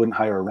 just like you wouldn't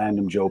hire a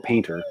random Joe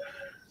painter.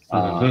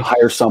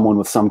 Hire someone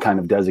with some kind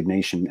of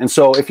designation. And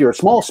so if you're a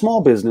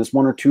small business,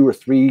 1 or 2 or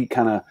 3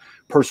 kind of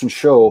person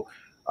show,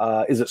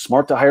 is it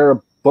smart to hire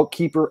a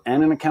bookkeeper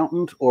and an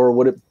accountant? Or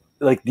would it,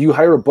 do you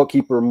hire a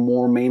bookkeeper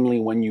more mainly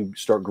when you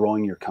start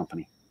growing your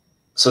company?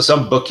 So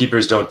some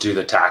bookkeepers don't do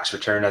the tax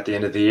return at the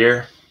end of the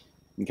year.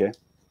 Okay.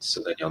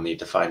 So then you'll need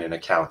to find an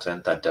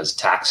accountant that does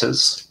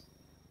taxes.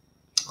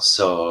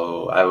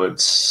 So I would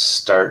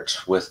start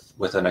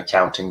with an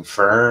accounting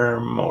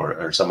firm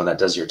or someone that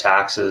does your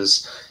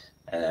taxes,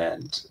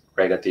 and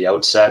right at the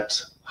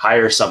outset,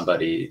 hire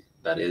somebody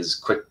that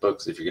is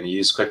QuickBooks. If you're going to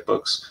use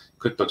QuickBooks,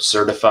 QuickBooks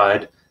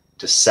certified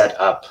to set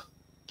up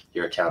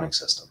your accounting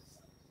system.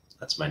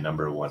 That's my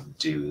number one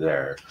do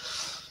there.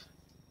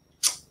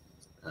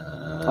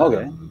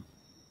 Okay.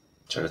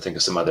 Trying to think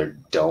of some other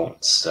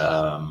don'ts.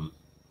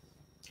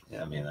 Yeah,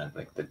 I mean, I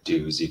like the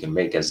do's you can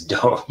make as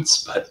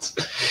don'ts, but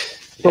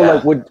so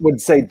like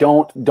would say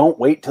don't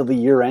wait till the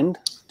year end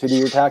to do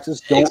your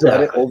taxes. Don't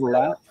let it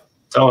overlap.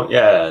 Don't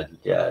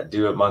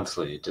do it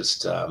monthly.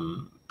 Just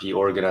be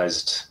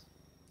organized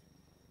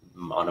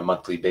on a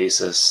monthly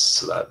basis,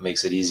 so that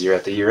makes it easier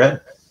at the year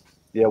end.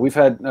 Yeah, we've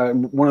had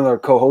one of our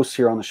co-hosts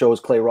here on the show is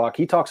Clay Rock.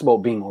 He talks about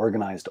being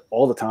organized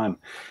all the time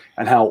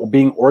and how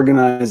being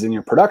organized in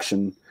your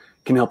production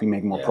can help you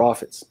make more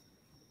profits.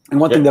 And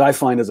one thing that I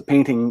find as a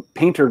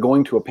painter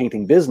going to a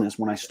painting business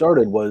when I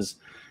started was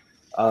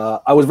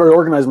I was very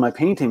organized in my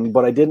painting,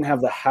 but I didn't have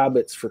the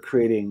habits for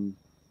creating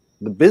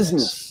the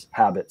business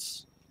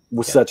habits,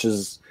 such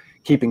as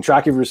keeping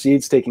track of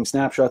receipts, taking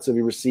snapshots of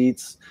your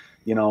receipts,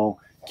 you know,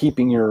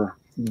 keeping your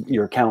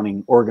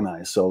accounting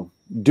organized. So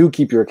do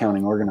keep your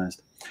accounting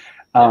organized.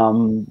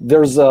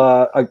 There's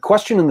a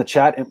question in the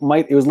chat. It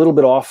was a little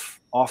bit off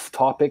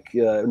topic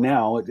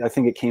now. I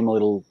think it came a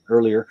little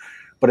earlier,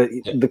 but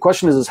the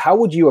question is how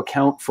would you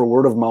account for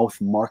word of mouth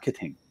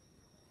marketing?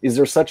 Is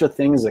there such a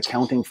thing as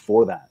accounting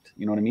for that?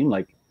 You know what I mean?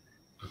 Like,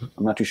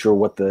 I'm not too sure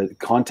what the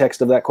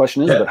context of that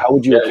question is, but how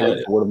would you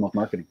account for word of mouth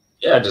marketing?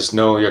 Yeah, just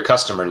know your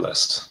customer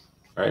list,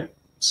 right?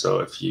 So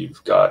if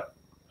you've got,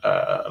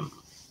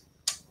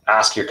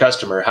 ask your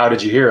customer, how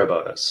did you hear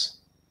about us?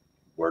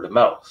 Word of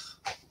mouth.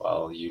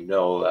 Well, you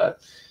know that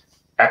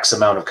X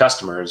amount of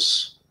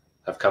customers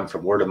have come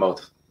from word of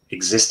mouth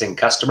existing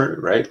customer,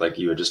 right? Like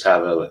you would just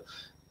have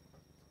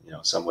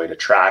some way to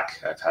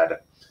track. I've had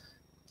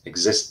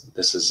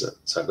so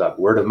I've got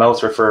word of mouth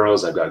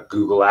referrals, I've got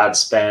Google ad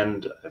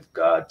spend, I've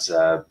got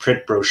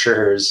print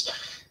brochures.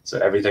 So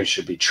everything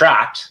should be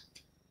tracked.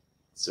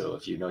 So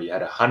if you know you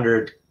had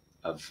 100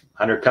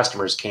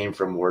 customers came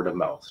from word of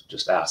mouth,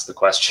 just ask the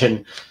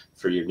question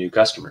for your new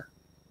customer.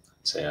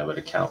 Say I would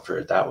account for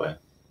it that way.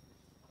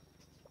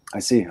 I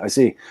see.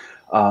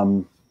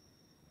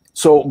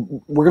 So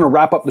we're going to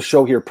wrap up the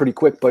show here pretty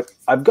quick, but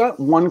I've got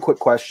one quick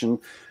question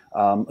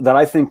that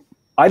I think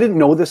I didn't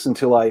know this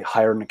until I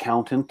hired an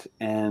accountant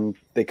and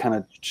they kind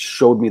of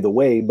showed me the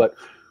way. But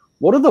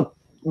what are the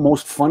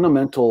most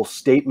fundamental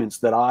statements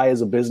that I,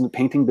 as a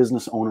painting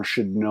business owner,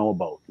 should know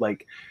about?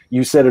 Like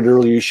you said it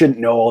earlier, you shouldn't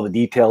know all the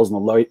details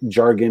and the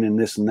jargon and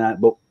this and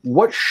that, but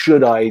what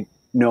should I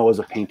know as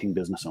a painting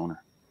business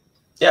owner?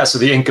 Yeah, so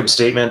the income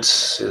statement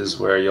is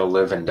where you'll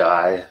live and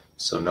die.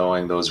 So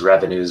knowing those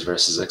revenues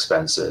versus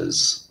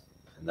expenses,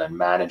 and then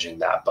managing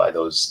that by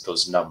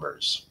those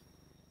numbers.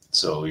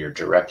 So your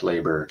direct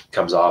labor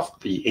comes off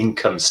the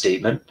income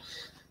statement,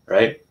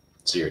 right?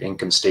 So your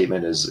income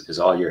statement is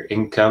all your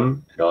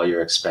income and all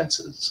your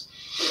expenses.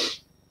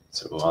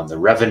 So on the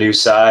revenue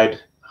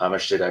side, how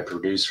much did I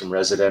produce from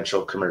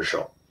residential,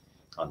 commercial?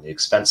 On the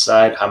expense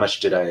side, how much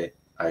did I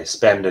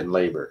spend in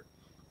labor?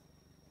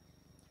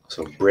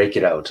 So break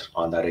it out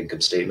on that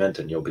income statement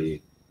and you'll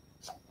be.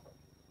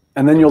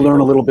 And then you'll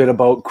learn a little bit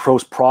about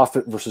gross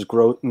profit versus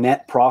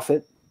net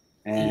profit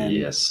and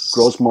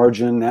gross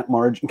margin, net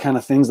margin, kind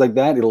of things like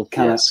that. It'll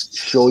kind of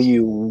show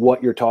you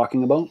what you're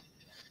talking about.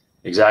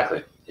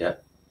 Exactly. Yeah.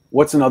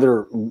 What's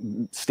another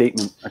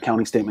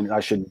accounting statement I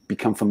should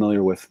become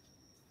familiar with?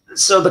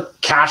 So the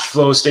cash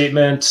flow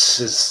statement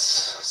is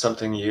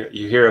something you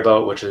hear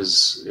about, which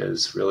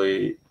is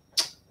really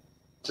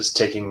just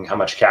taking how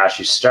much cash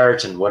you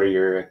start and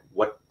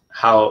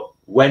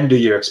when do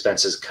your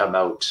expenses come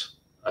out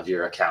of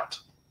your account,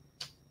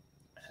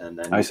 and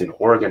then you can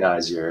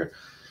organize your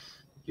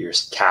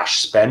cash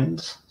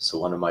spend. So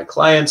one of my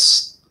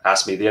clients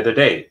asked me the other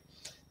day,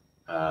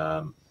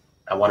 I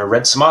want to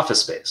rent some office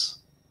space.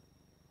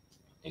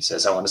 He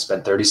says, I want to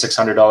spend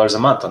 $3,600 a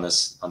month on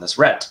this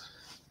rent.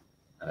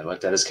 And I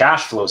looked at his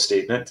cash flow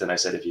statement and I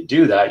said, if you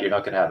do that, you're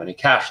not going to have any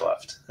cash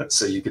left.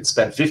 So you could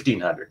spend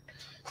 $1,500.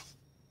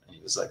 And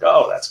he was like,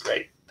 oh, that's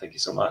great. Thank you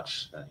so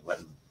much. And he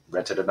went and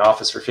rented an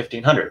office for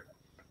 $1,500.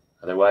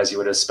 Otherwise, you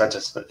would have spent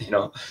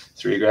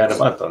 $3,000 a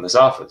month on this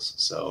office.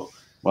 So,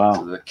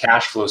 so the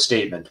cash flow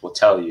statement will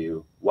tell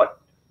you what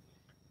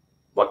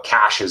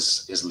cash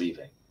is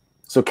leaving.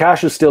 So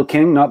cash is still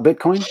king, not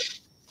Bitcoin.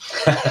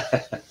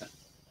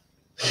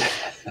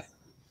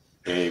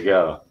 There you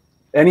go.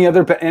 Any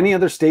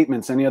other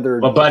statements? Any other?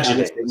 Well,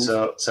 budgeting.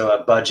 So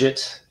a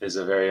budget is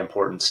a very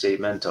important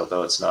statement,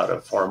 although it's not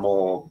a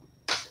formal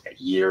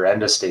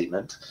year-end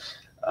statement.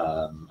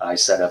 I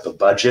set up a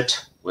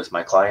budget with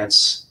my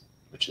clients,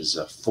 which is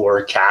a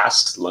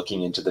forecast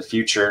looking into the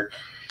future.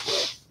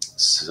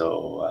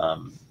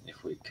 So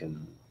if we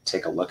can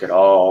take a look at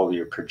all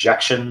your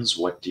projections,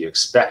 what do you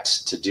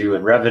expect to do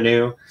in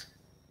revenue?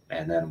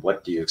 And then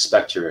what do you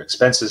expect your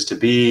expenses to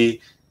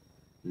be?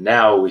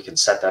 Now we can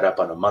set that up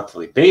on a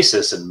monthly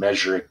basis and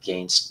measure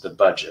against the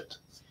budget.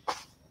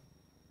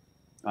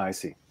 I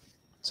see.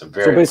 So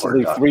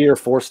basically 3 or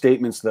 4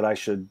 statements that I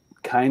should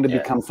kind of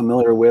become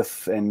familiar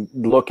with and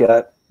look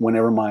at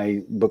whenever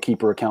my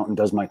bookkeeper accountant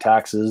does my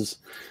taxes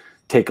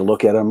take a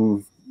look at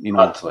them,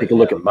 Monthly, take a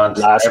look at month,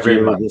 last every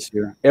year, month. this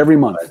year, every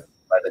month.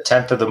 By the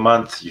 10th of the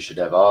month, you should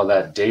have all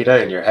that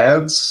data in your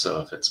hands.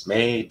 So if it's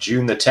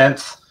June the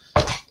 10th,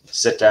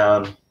 sit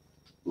down,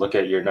 look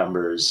at your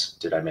numbers.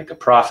 Did I make a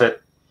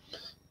profit?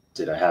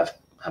 Did I have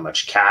how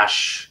much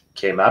cash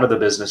came out of the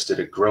business? Did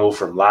it grow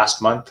from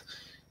last month?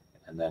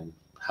 And then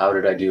how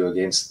did I do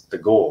against the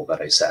goal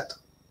that I set,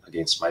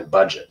 against my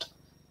budget?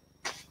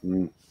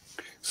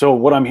 So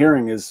what I'm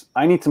hearing is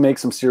I need to make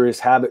some serious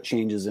habit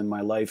changes in my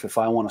life if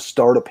I want to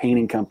start a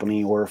painting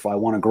company or if I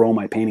want to grow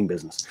my painting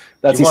business.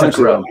 That's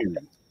essentially what I'm hearing.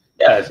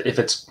 Yeah,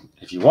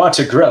 if you want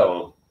to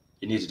grow,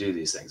 you need to do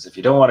these things. If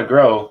you don't want to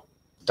grow,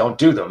 don't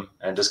do them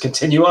and just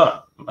continue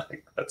on.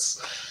 Like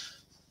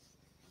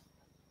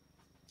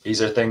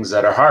these are things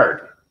that are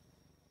hard.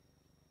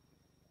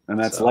 And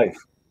that's life.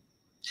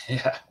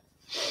 Yeah.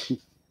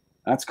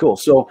 That's cool.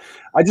 So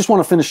I just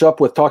want to finish up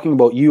with talking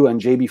about you and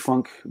JB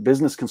Funk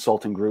Business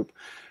Consulting Group.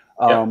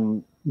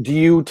 Do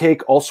you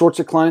take all sorts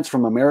of clients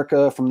from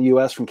America, from the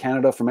US, from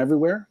Canada, from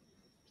everywhere?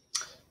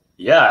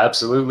 Yeah,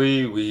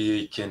 absolutely.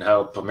 We can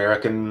help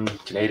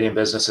Canadian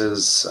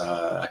businesses.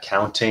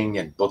 Accounting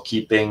and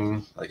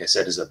bookkeeping, like I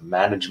said, is a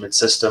management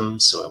system,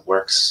 so it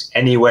works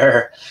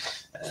anywhere.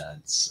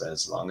 And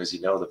as long as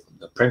you know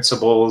the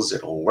principles,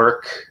 it'll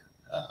work.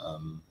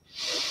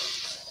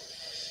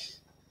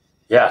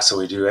 Yeah, so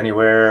we do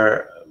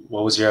anywhere.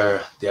 What was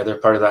the other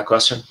part of that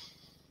question?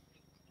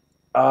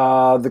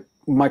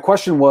 My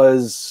question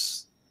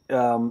was,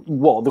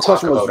 the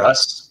question was about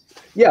us.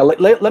 Yeah,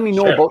 let me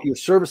know about your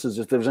services.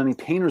 If there's any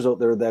painters out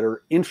there that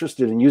are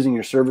interested in using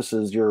your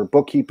services, your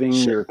bookkeeping,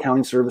 your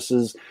accounting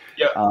services,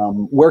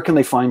 where can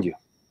they find you?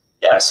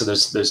 Yeah, so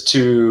there's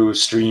two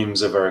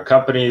streams of our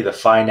company: the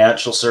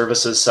financial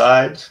services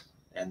side,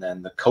 and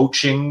then the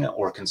coaching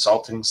or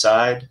consulting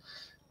side.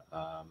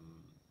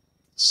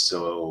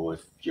 So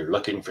if you're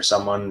looking for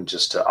someone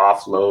just to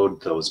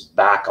offload those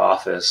back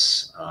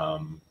office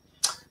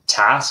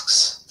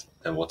tasks,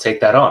 then we'll take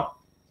that on.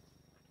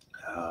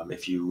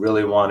 If you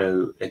really want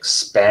to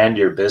expand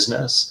your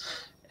business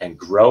and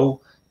grow,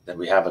 then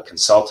we have a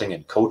consulting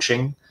and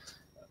coaching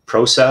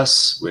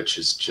process, which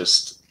is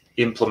just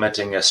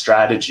implementing a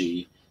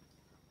strategy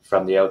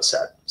from the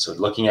outset. So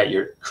looking at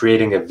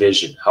creating a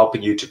vision,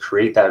 helping you to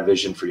create that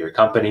vision for your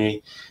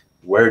company.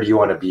 Where do you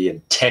want to be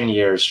in 10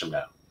 years from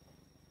now?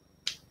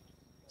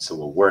 So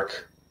we'll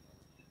work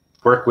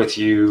with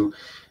you,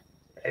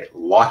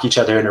 lock each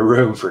other in a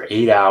room for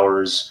 8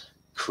 hours,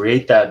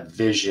 create that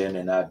vision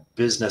and that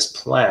business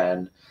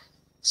plan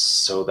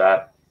so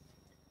that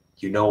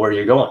you know where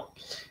you're going.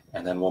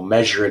 And then we'll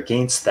measure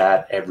against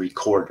that every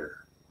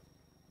quarter.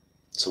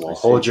 So we'll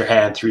hold your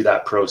hand through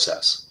that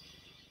process.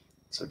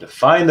 So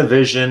define the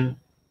vision,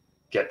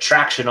 get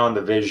traction on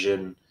the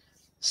vision,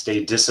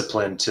 stay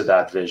disciplined to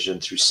that vision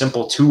through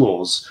simple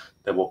tools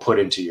that we'll put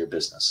into your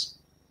business.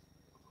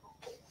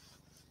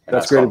 And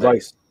that's great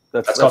advice.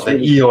 That's called the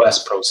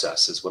EOS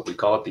process, is what we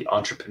call it, the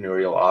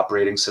Entrepreneurial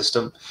Operating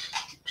System,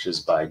 which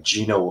is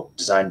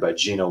designed by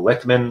Gino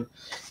Wickman.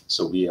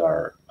 So we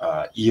are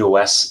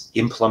EOS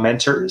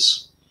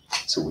implementers.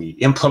 So we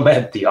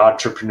implement the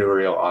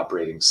Entrepreneurial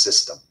Operating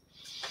System.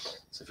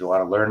 So if you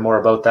want to learn more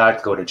about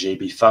that, go to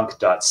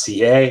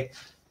jbfunk.ca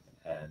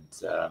and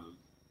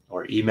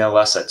or email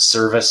us at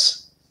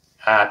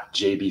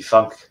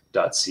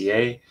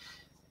service@jbfunk.ca,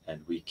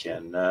 and we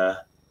can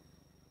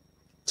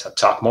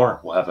talk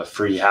more. We'll have a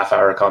free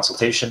half-hour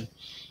consultation,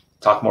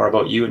 talk more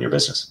about you and your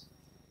business.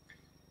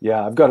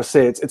 Yeah, I've got to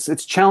say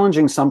it's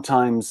challenging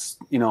sometimes,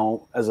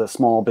 as a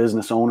small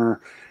business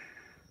owner,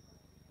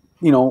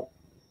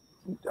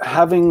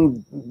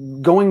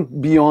 going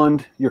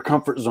beyond your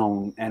comfort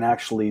zone and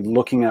actually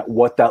looking at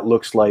what that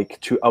looks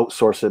like to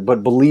outsource it.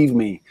 But believe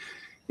me,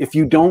 if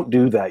you don't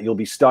do that, you'll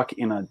be stuck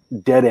in a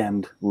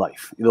dead-end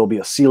life. There'll be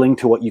a ceiling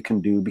to what you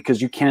can do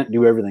because you can't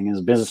do everything. As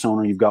a business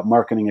owner, you've got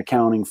marketing,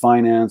 accounting,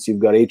 finance, you've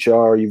got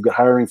HR, you've got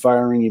hiring,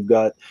 firing, you've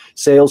got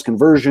sales,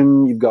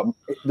 conversion,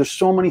 there's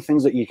so many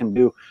things that you can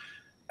do,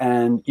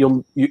 and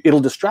it'll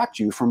distract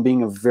you from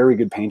being a very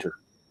good painter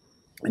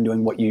and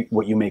doing what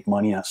you make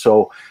money at.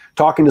 So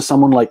talking to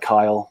someone like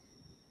Kyle,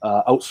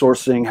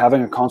 outsourcing,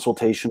 having a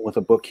consultation with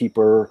a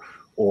bookkeeper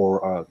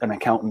or an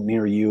accountant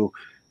near you,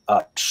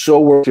 so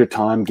worth your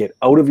time. Get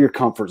out of your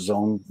comfort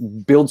zone,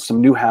 build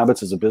some new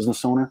habits as a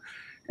business owner,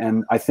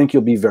 and I think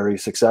you'll be very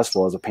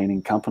successful as a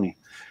painting company.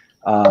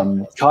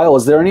 Kyle,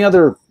 is there any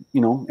other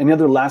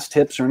last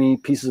tips or any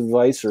pieces of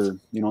advice or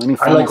any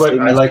final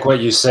statements? I like what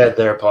you said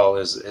there, Paul,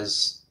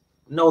 is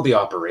know the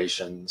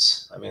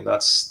operations. I mean,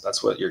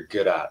 that's what you're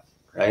good at,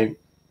 right?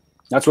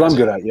 That's what I'm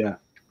good at. Yeah,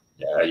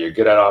 you're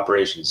good at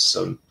operations,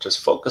 so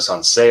just focus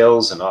on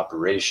sales and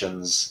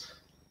operations,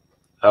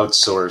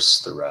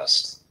 outsource the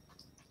rest.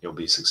 You'll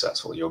be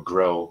successful. You'll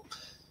grow.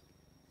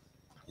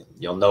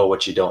 You'll know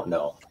what you don't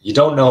know. You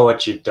don't know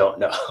what you don't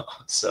know.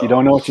 So you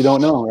don't know what you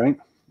don't know, right?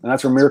 And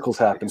that's where miracles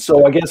happen.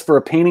 So I guess for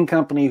a painting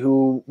company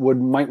who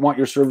might want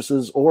your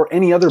services or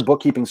any other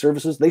bookkeeping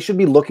services, they should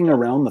be looking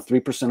around the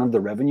 3% of the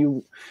revenue.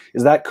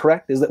 Is that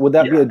correct? Would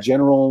that be a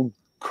general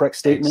correct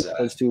statement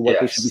Exactly. as to what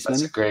they should be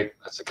spending?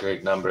 That's a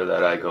great number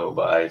that I go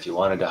by. If you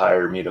wanted to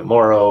hire me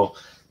tomorrow,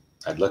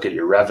 I'd look at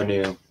your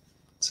revenue,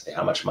 say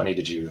how much money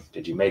did you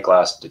make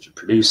did you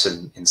produce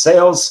in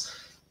sales?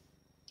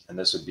 And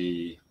this would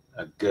be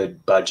a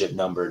good budget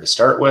number to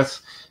start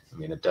with. I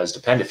mean, it does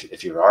depend.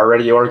 If you're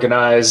already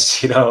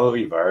organized,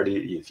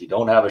 if you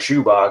don't have a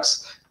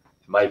shoebox,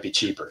 it might be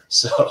cheaper.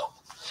 So,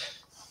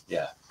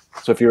 yeah.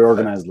 So if you're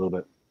organized a little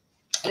bit.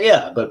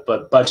 Yeah,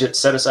 but budget,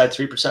 set aside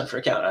 3% for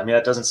account. I mean,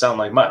 that doesn't sound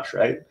like much,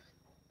 right?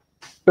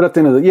 But at the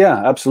end of the,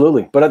 yeah,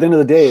 absolutely. But at the end of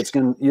the day,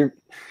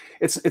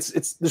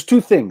 there's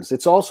two things.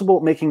 It's also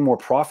about making more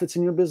profits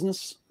in your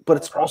business, but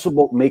it's also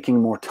about making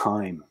more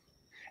time.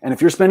 And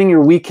if you're spending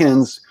your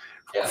weekends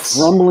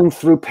rumbling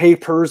through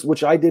papers,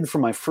 which I did for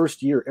my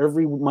first year,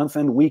 every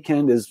month-end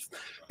weekend is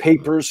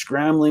papers,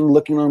 scrambling,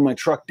 looking on my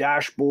truck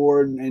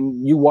dashboard,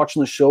 and you watching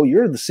the show,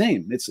 you're the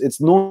same.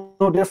 It's no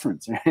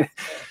difference. Right?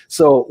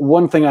 So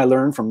one thing I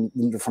learned from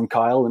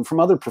Kyle and from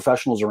other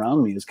professionals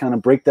around me is kind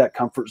of break that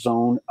comfort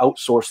zone,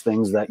 outsource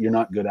things that you're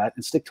not good at,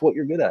 and stick to what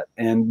you're good at,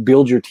 and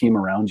build your team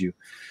around you.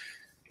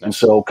 And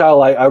so,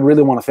 Kyle, I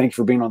really want to thank you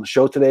for being on the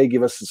show today.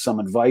 Give us some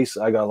advice.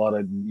 I got a lot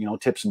of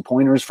tips and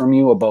pointers from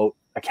you about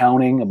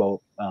accounting,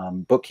 about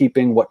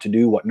bookkeeping, what to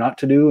do, what not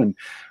to do. And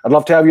I'd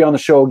love to have you on the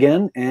show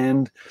again.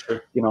 And,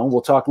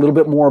 we'll talk a little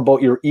bit more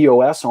about your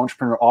EOS,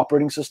 Entrepreneur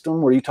Operating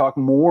System, where you talk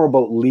more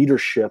about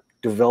leadership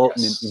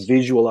development,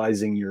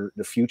 visualizing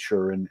the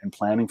future and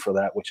planning for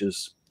that, which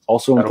is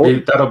also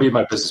important. That'll be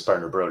my business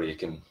partner, Brody. You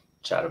can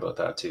chat about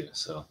that too.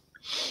 So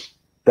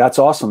that's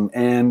awesome.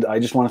 And I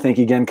just want to thank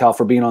you again, Kyle,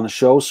 for being on the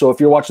show. So if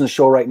you're watching the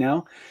show right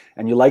now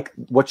and you like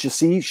what you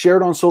see, share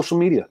it on social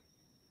media.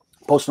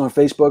 Post it on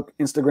Facebook,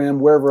 Instagram,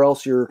 wherever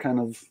else you're kind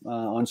of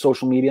on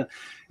social media.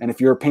 And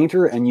if you're a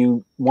painter and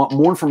you want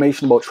more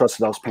information about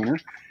Trusted House Painter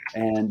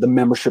and the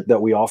membership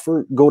that we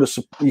offer,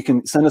 you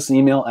can send us an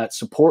email at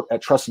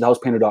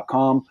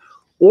support@trustedhousepainter.com,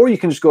 or you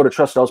can just go to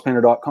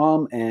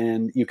trustedhousepainter.com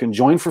and you can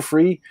join for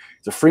free.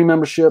 It's a free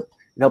membership.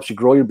 It helps you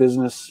grow your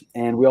business.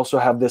 And we also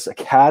have this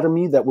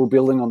academy that we're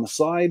building on the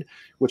side,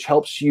 which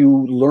helps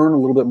you learn a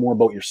little bit more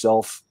about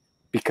yourself,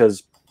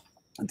 because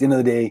at the end of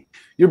the day,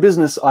 your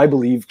business, I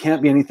believe,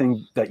 can't be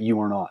anything that you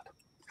are not.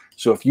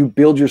 So if you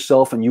build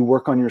yourself and you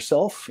work on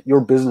yourself, your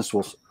business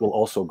will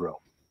also grow.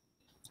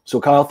 So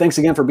Kyle, thanks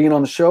again for being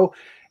on the show.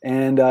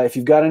 And if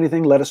you've got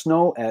anything, let us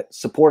know at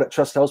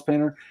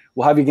support@trustedhousepainter.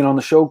 We'll have you again on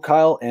the show,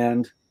 Kyle,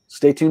 and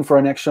stay tuned for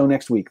our next show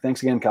next week.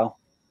 Thanks again, Kyle.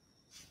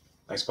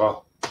 Thanks,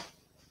 Paul.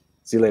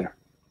 See you later.